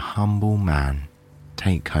such a humble man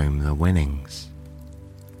take home the winnings.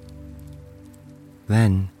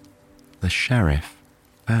 Then the sheriff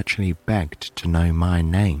virtually begged to know my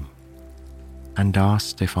name and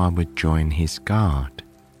asked if I would join his guard,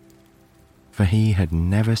 for he had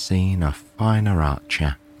never seen a finer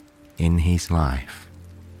archer in his life.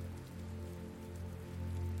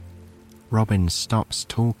 Robin stops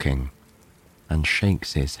talking and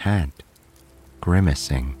shakes his head,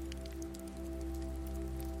 grimacing.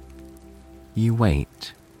 You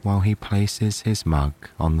wait while he places his mug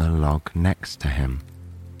on the log next to him,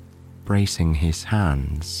 bracing his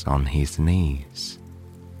hands on his knees.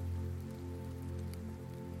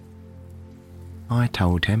 I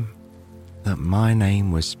told him that my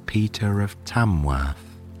name was Peter of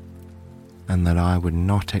Tamworth, and that I would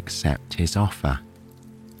not accept his offer,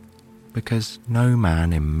 because no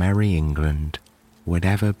man in merry England would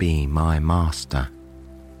ever be my master.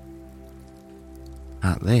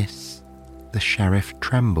 At this, the sheriff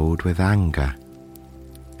trembled with anger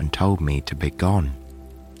and told me to begone,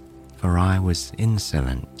 for I was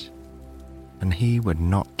insolent, and he would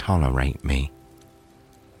not tolerate me.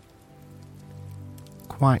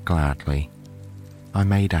 Quite gladly, I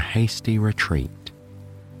made a hasty retreat,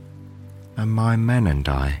 and my men and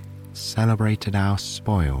I celebrated our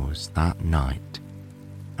spoils that night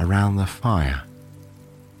around the fire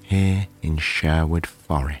here in Sherwood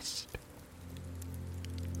Forest.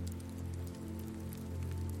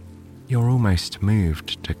 You're almost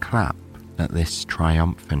moved to clap at this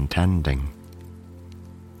triumphant ending,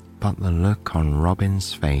 but the look on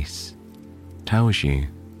Robin's face tells you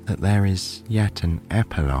that there is yet an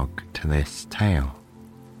epilogue to this tale.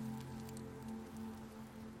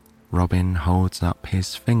 Robin holds up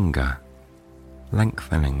his finger,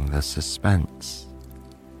 lengthening the suspense.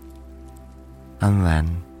 And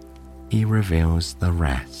then he reveals the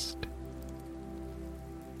rest.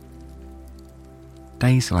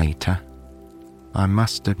 Days later, I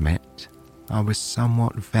must admit I was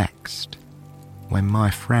somewhat vexed when my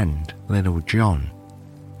friend Little John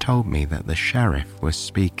told me that the sheriff was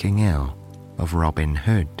speaking ill of Robin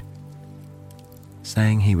Hood,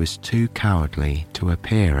 saying he was too cowardly to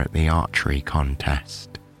appear at the archery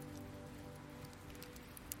contest.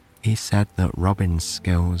 He said that Robin's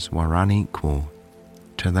skills were unequal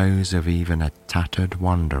to those of even a tattered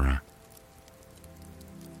wanderer.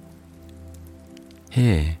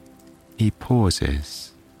 Here he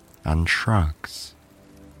pauses and shrugs,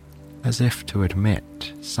 as if to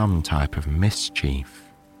admit some type of mischief.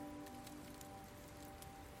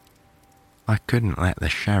 I couldn't let the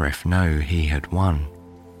sheriff know he had won.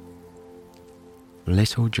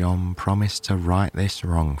 Little John promised to right this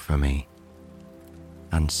wrong for me,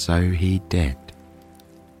 and so he did.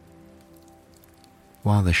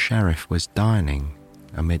 While the sheriff was dining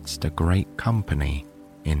amidst a great company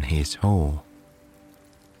in his hall,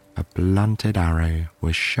 a blunted arrow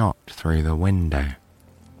was shot through the window,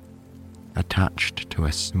 attached to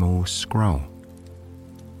a small scroll.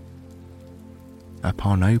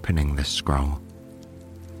 Upon opening the scroll,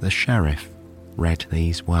 the sheriff read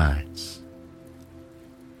these words.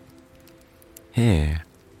 Here,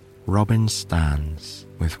 Robin stands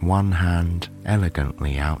with one hand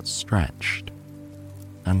elegantly outstretched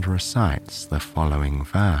and recites the following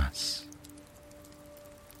verse.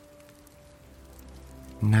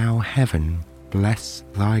 Now heaven bless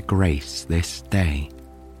thy grace this day,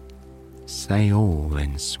 say all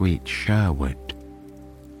in sweet Sherwood,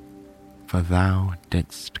 for thou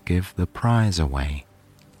didst give the prize away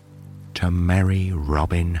to merry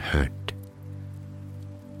Robin Hood.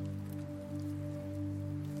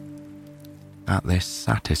 At this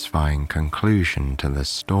satisfying conclusion to the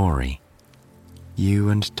story, you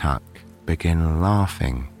and Tuck begin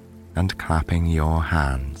laughing and clapping your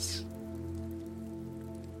hands.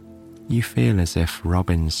 You feel as if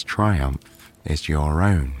Robin's triumph is your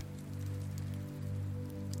own.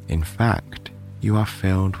 In fact, you are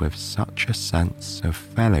filled with such a sense of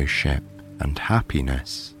fellowship and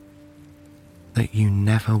happiness that you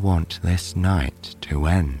never want this night to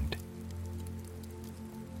end.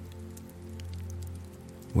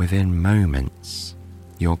 Within moments,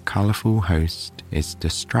 your colourful host is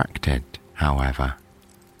distracted, however.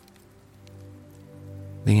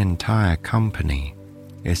 The entire company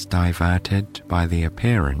is diverted by the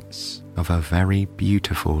appearance of a very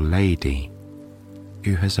beautiful lady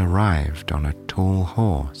who has arrived on a tall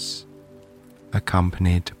horse,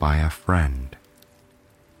 accompanied by a friend.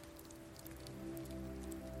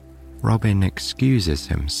 Robin excuses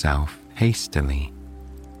himself hastily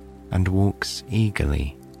and walks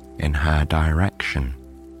eagerly in her direction.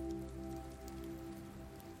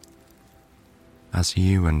 As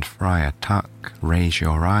you and Friar Tuck raise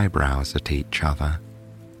your eyebrows at each other,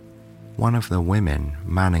 one of the women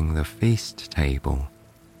manning the feast table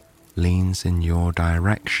leans in your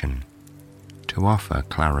direction to offer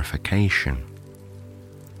clarification.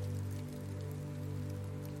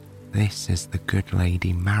 This is the good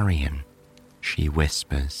Lady Marian, she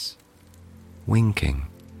whispers, winking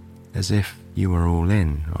as if you were all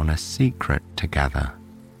in on a secret together.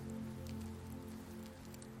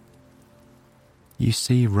 You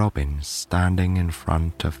see Robin standing in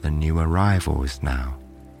front of the new arrivals now.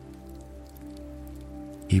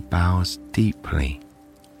 He bows deeply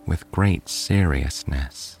with great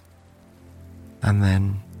seriousness, and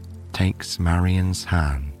then takes Marian's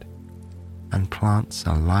hand and plants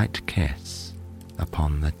a light kiss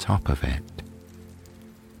upon the top of it.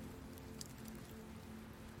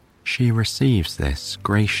 She receives this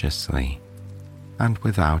graciously and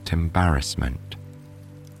without embarrassment,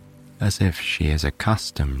 as if she is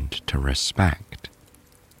accustomed to respect.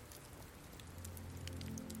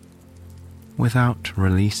 Without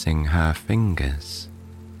releasing her fingers,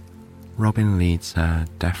 Robin leads her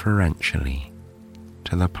deferentially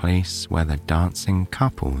to the place where the dancing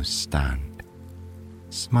couples stand,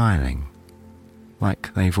 smiling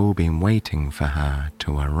like they've all been waiting for her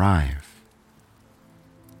to arrive.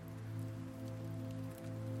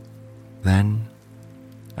 Then,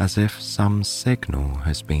 as if some signal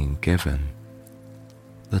has been given,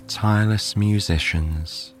 the tireless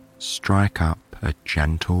musicians strike up a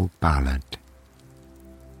gentle ballad.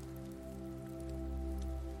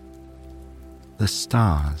 The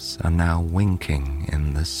stars are now winking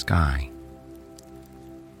in the sky.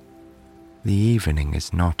 The evening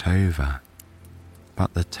is not over,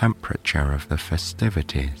 but the temperature of the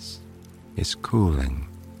festivities is cooling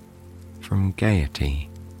from gaiety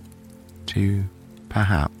to,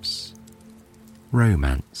 perhaps,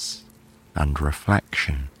 romance and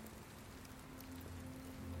reflection.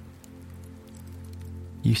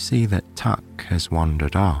 You see that Tuck has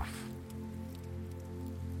wandered off.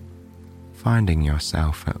 Finding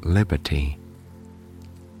yourself at liberty,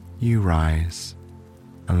 you rise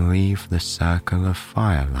and leave the circle of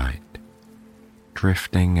firelight,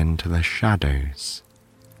 drifting into the shadows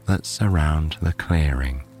that surround the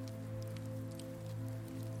clearing.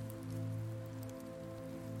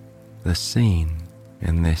 The scene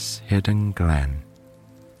in this hidden glen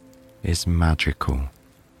is magical.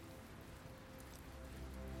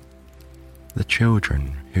 The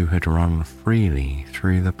children who had run freely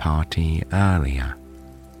through the party earlier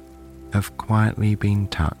have quietly been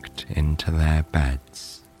tucked into their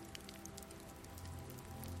beds.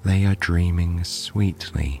 They are dreaming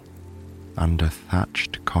sweetly under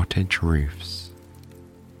thatched cottage roofs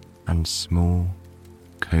and small,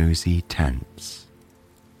 cozy tents.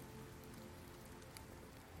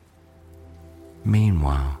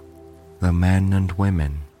 Meanwhile, the men and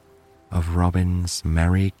women of Robin's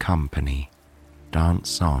merry company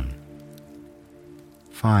dance on,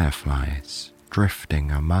 fireflies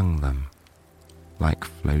drifting among them like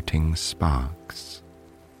floating sparks.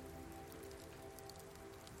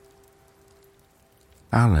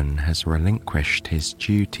 Alan has relinquished his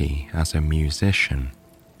duty as a musician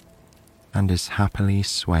and is happily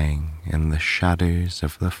swaying in the shadows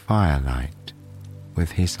of the firelight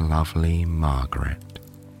with his lovely Margaret.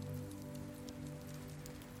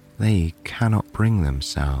 They cannot bring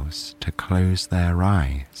themselves to close their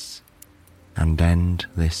eyes and end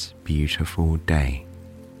this beautiful day.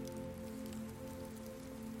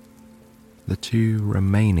 The two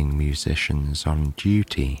remaining musicians on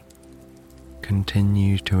duty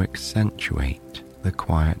continue to accentuate the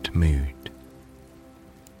quiet mood.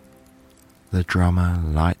 The drummer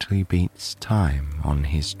lightly beats time on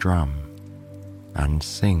his drum and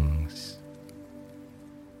sings,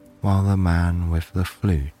 while the man with the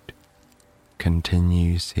flute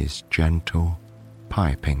continues his gentle,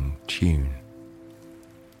 piping tune.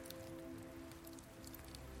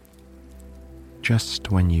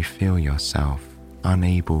 Just when you feel yourself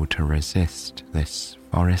unable to resist this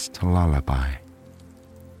forest lullaby,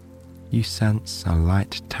 you sense a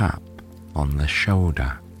light tap on the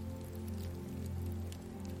shoulder.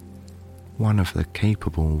 One of the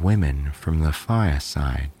capable women from the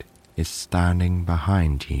fireside is standing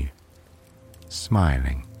behind you,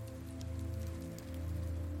 smiling.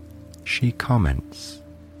 She comments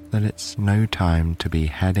that it's no time to be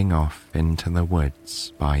heading off into the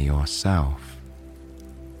woods by yourself,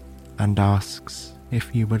 and asks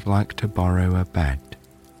if you would like to borrow a bed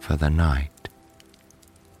for the night.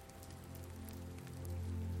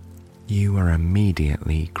 You are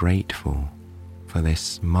immediately grateful for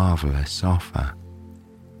this marvelous offer,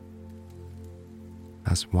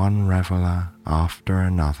 as one reveler after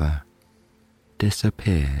another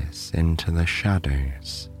disappears into the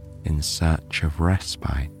shadows in search of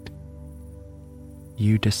respite.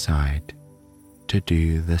 You decide to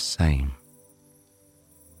do the same.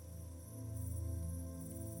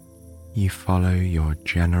 You follow your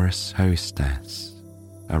generous hostess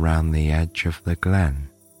around the edge of the glen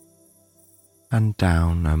and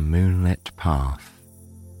down a moonlit path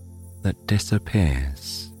that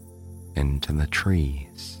disappears into the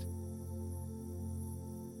trees.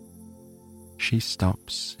 She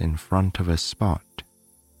stops in front of a spot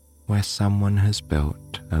where someone has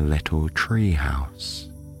built a little tree house.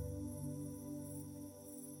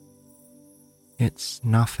 It's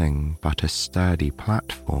nothing but a sturdy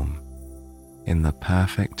platform in the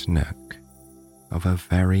perfect nook of a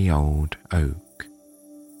very old oak.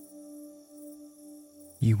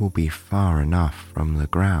 You will be far enough from the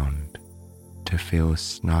ground to feel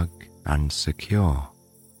snug and secure,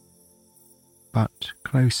 but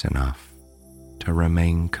close enough to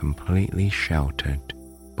remain completely sheltered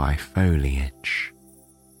by foliage.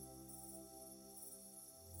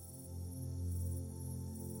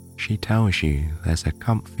 She tells you there's a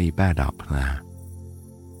comfy bed up there,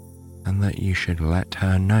 and that you should let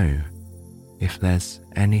her know if there's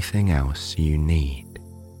anything else you need.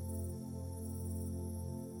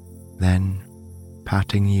 Then,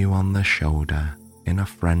 patting you on the shoulder in a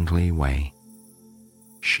friendly way,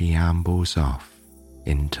 she ambles off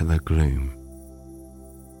into the gloom.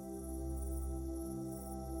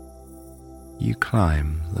 You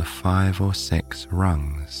climb the 5 or 6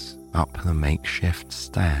 rungs up the makeshift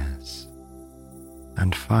stairs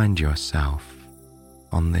and find yourself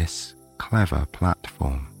on this clever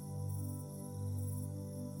platform.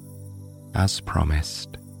 As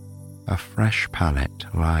promised, A fresh pallet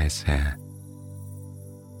lies here,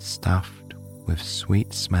 stuffed with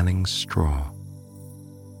sweet-smelling straw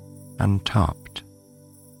and topped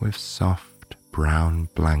with soft brown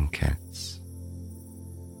blankets.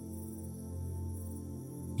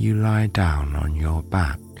 You lie down on your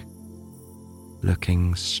back,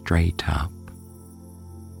 looking straight up.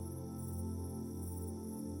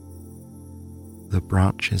 The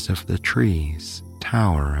branches of the trees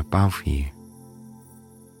tower above you,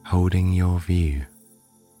 holding your view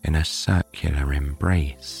in a circular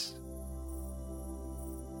embrace.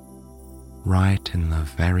 Right in the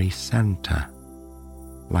very center,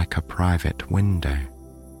 like a private window,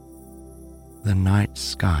 the night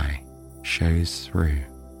sky shows through.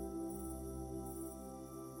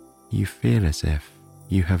 You feel as if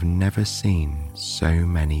you have never seen so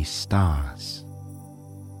many stars.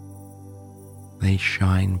 They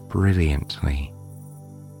shine brilliantly,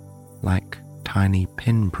 like tiny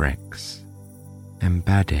pinpricks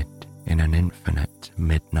embedded in an infinite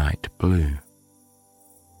midnight blue.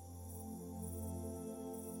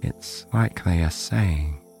 It's like they are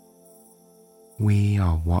saying, "We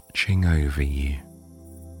are watching over you."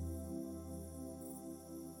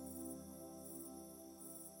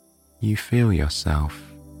 You feel yourself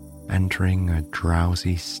entering a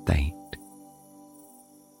drowsy state.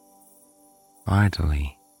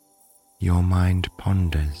 Idly, your mind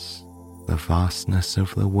ponders the vastness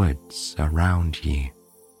of the woods around you.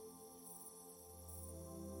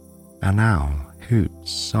 An owl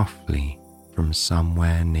hoots softly from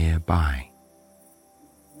somewhere nearby.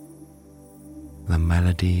 The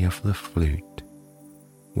melody of the flute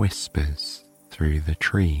whispers through the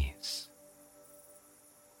trees.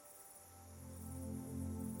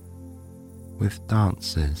 With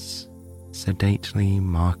dancers sedately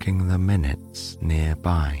marking the minutes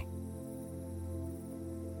nearby,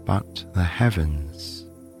 but the heavens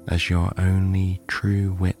as your only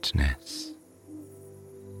true witness.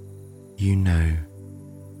 You know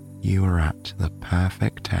you are at the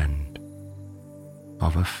perfect end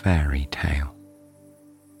of a fairy tale.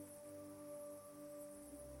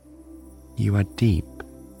 You are deep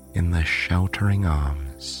in the sheltering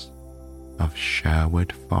arms of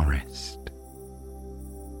Sherwood Forest,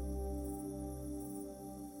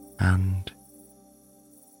 and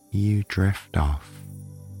you drift off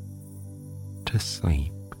to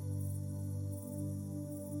sleep.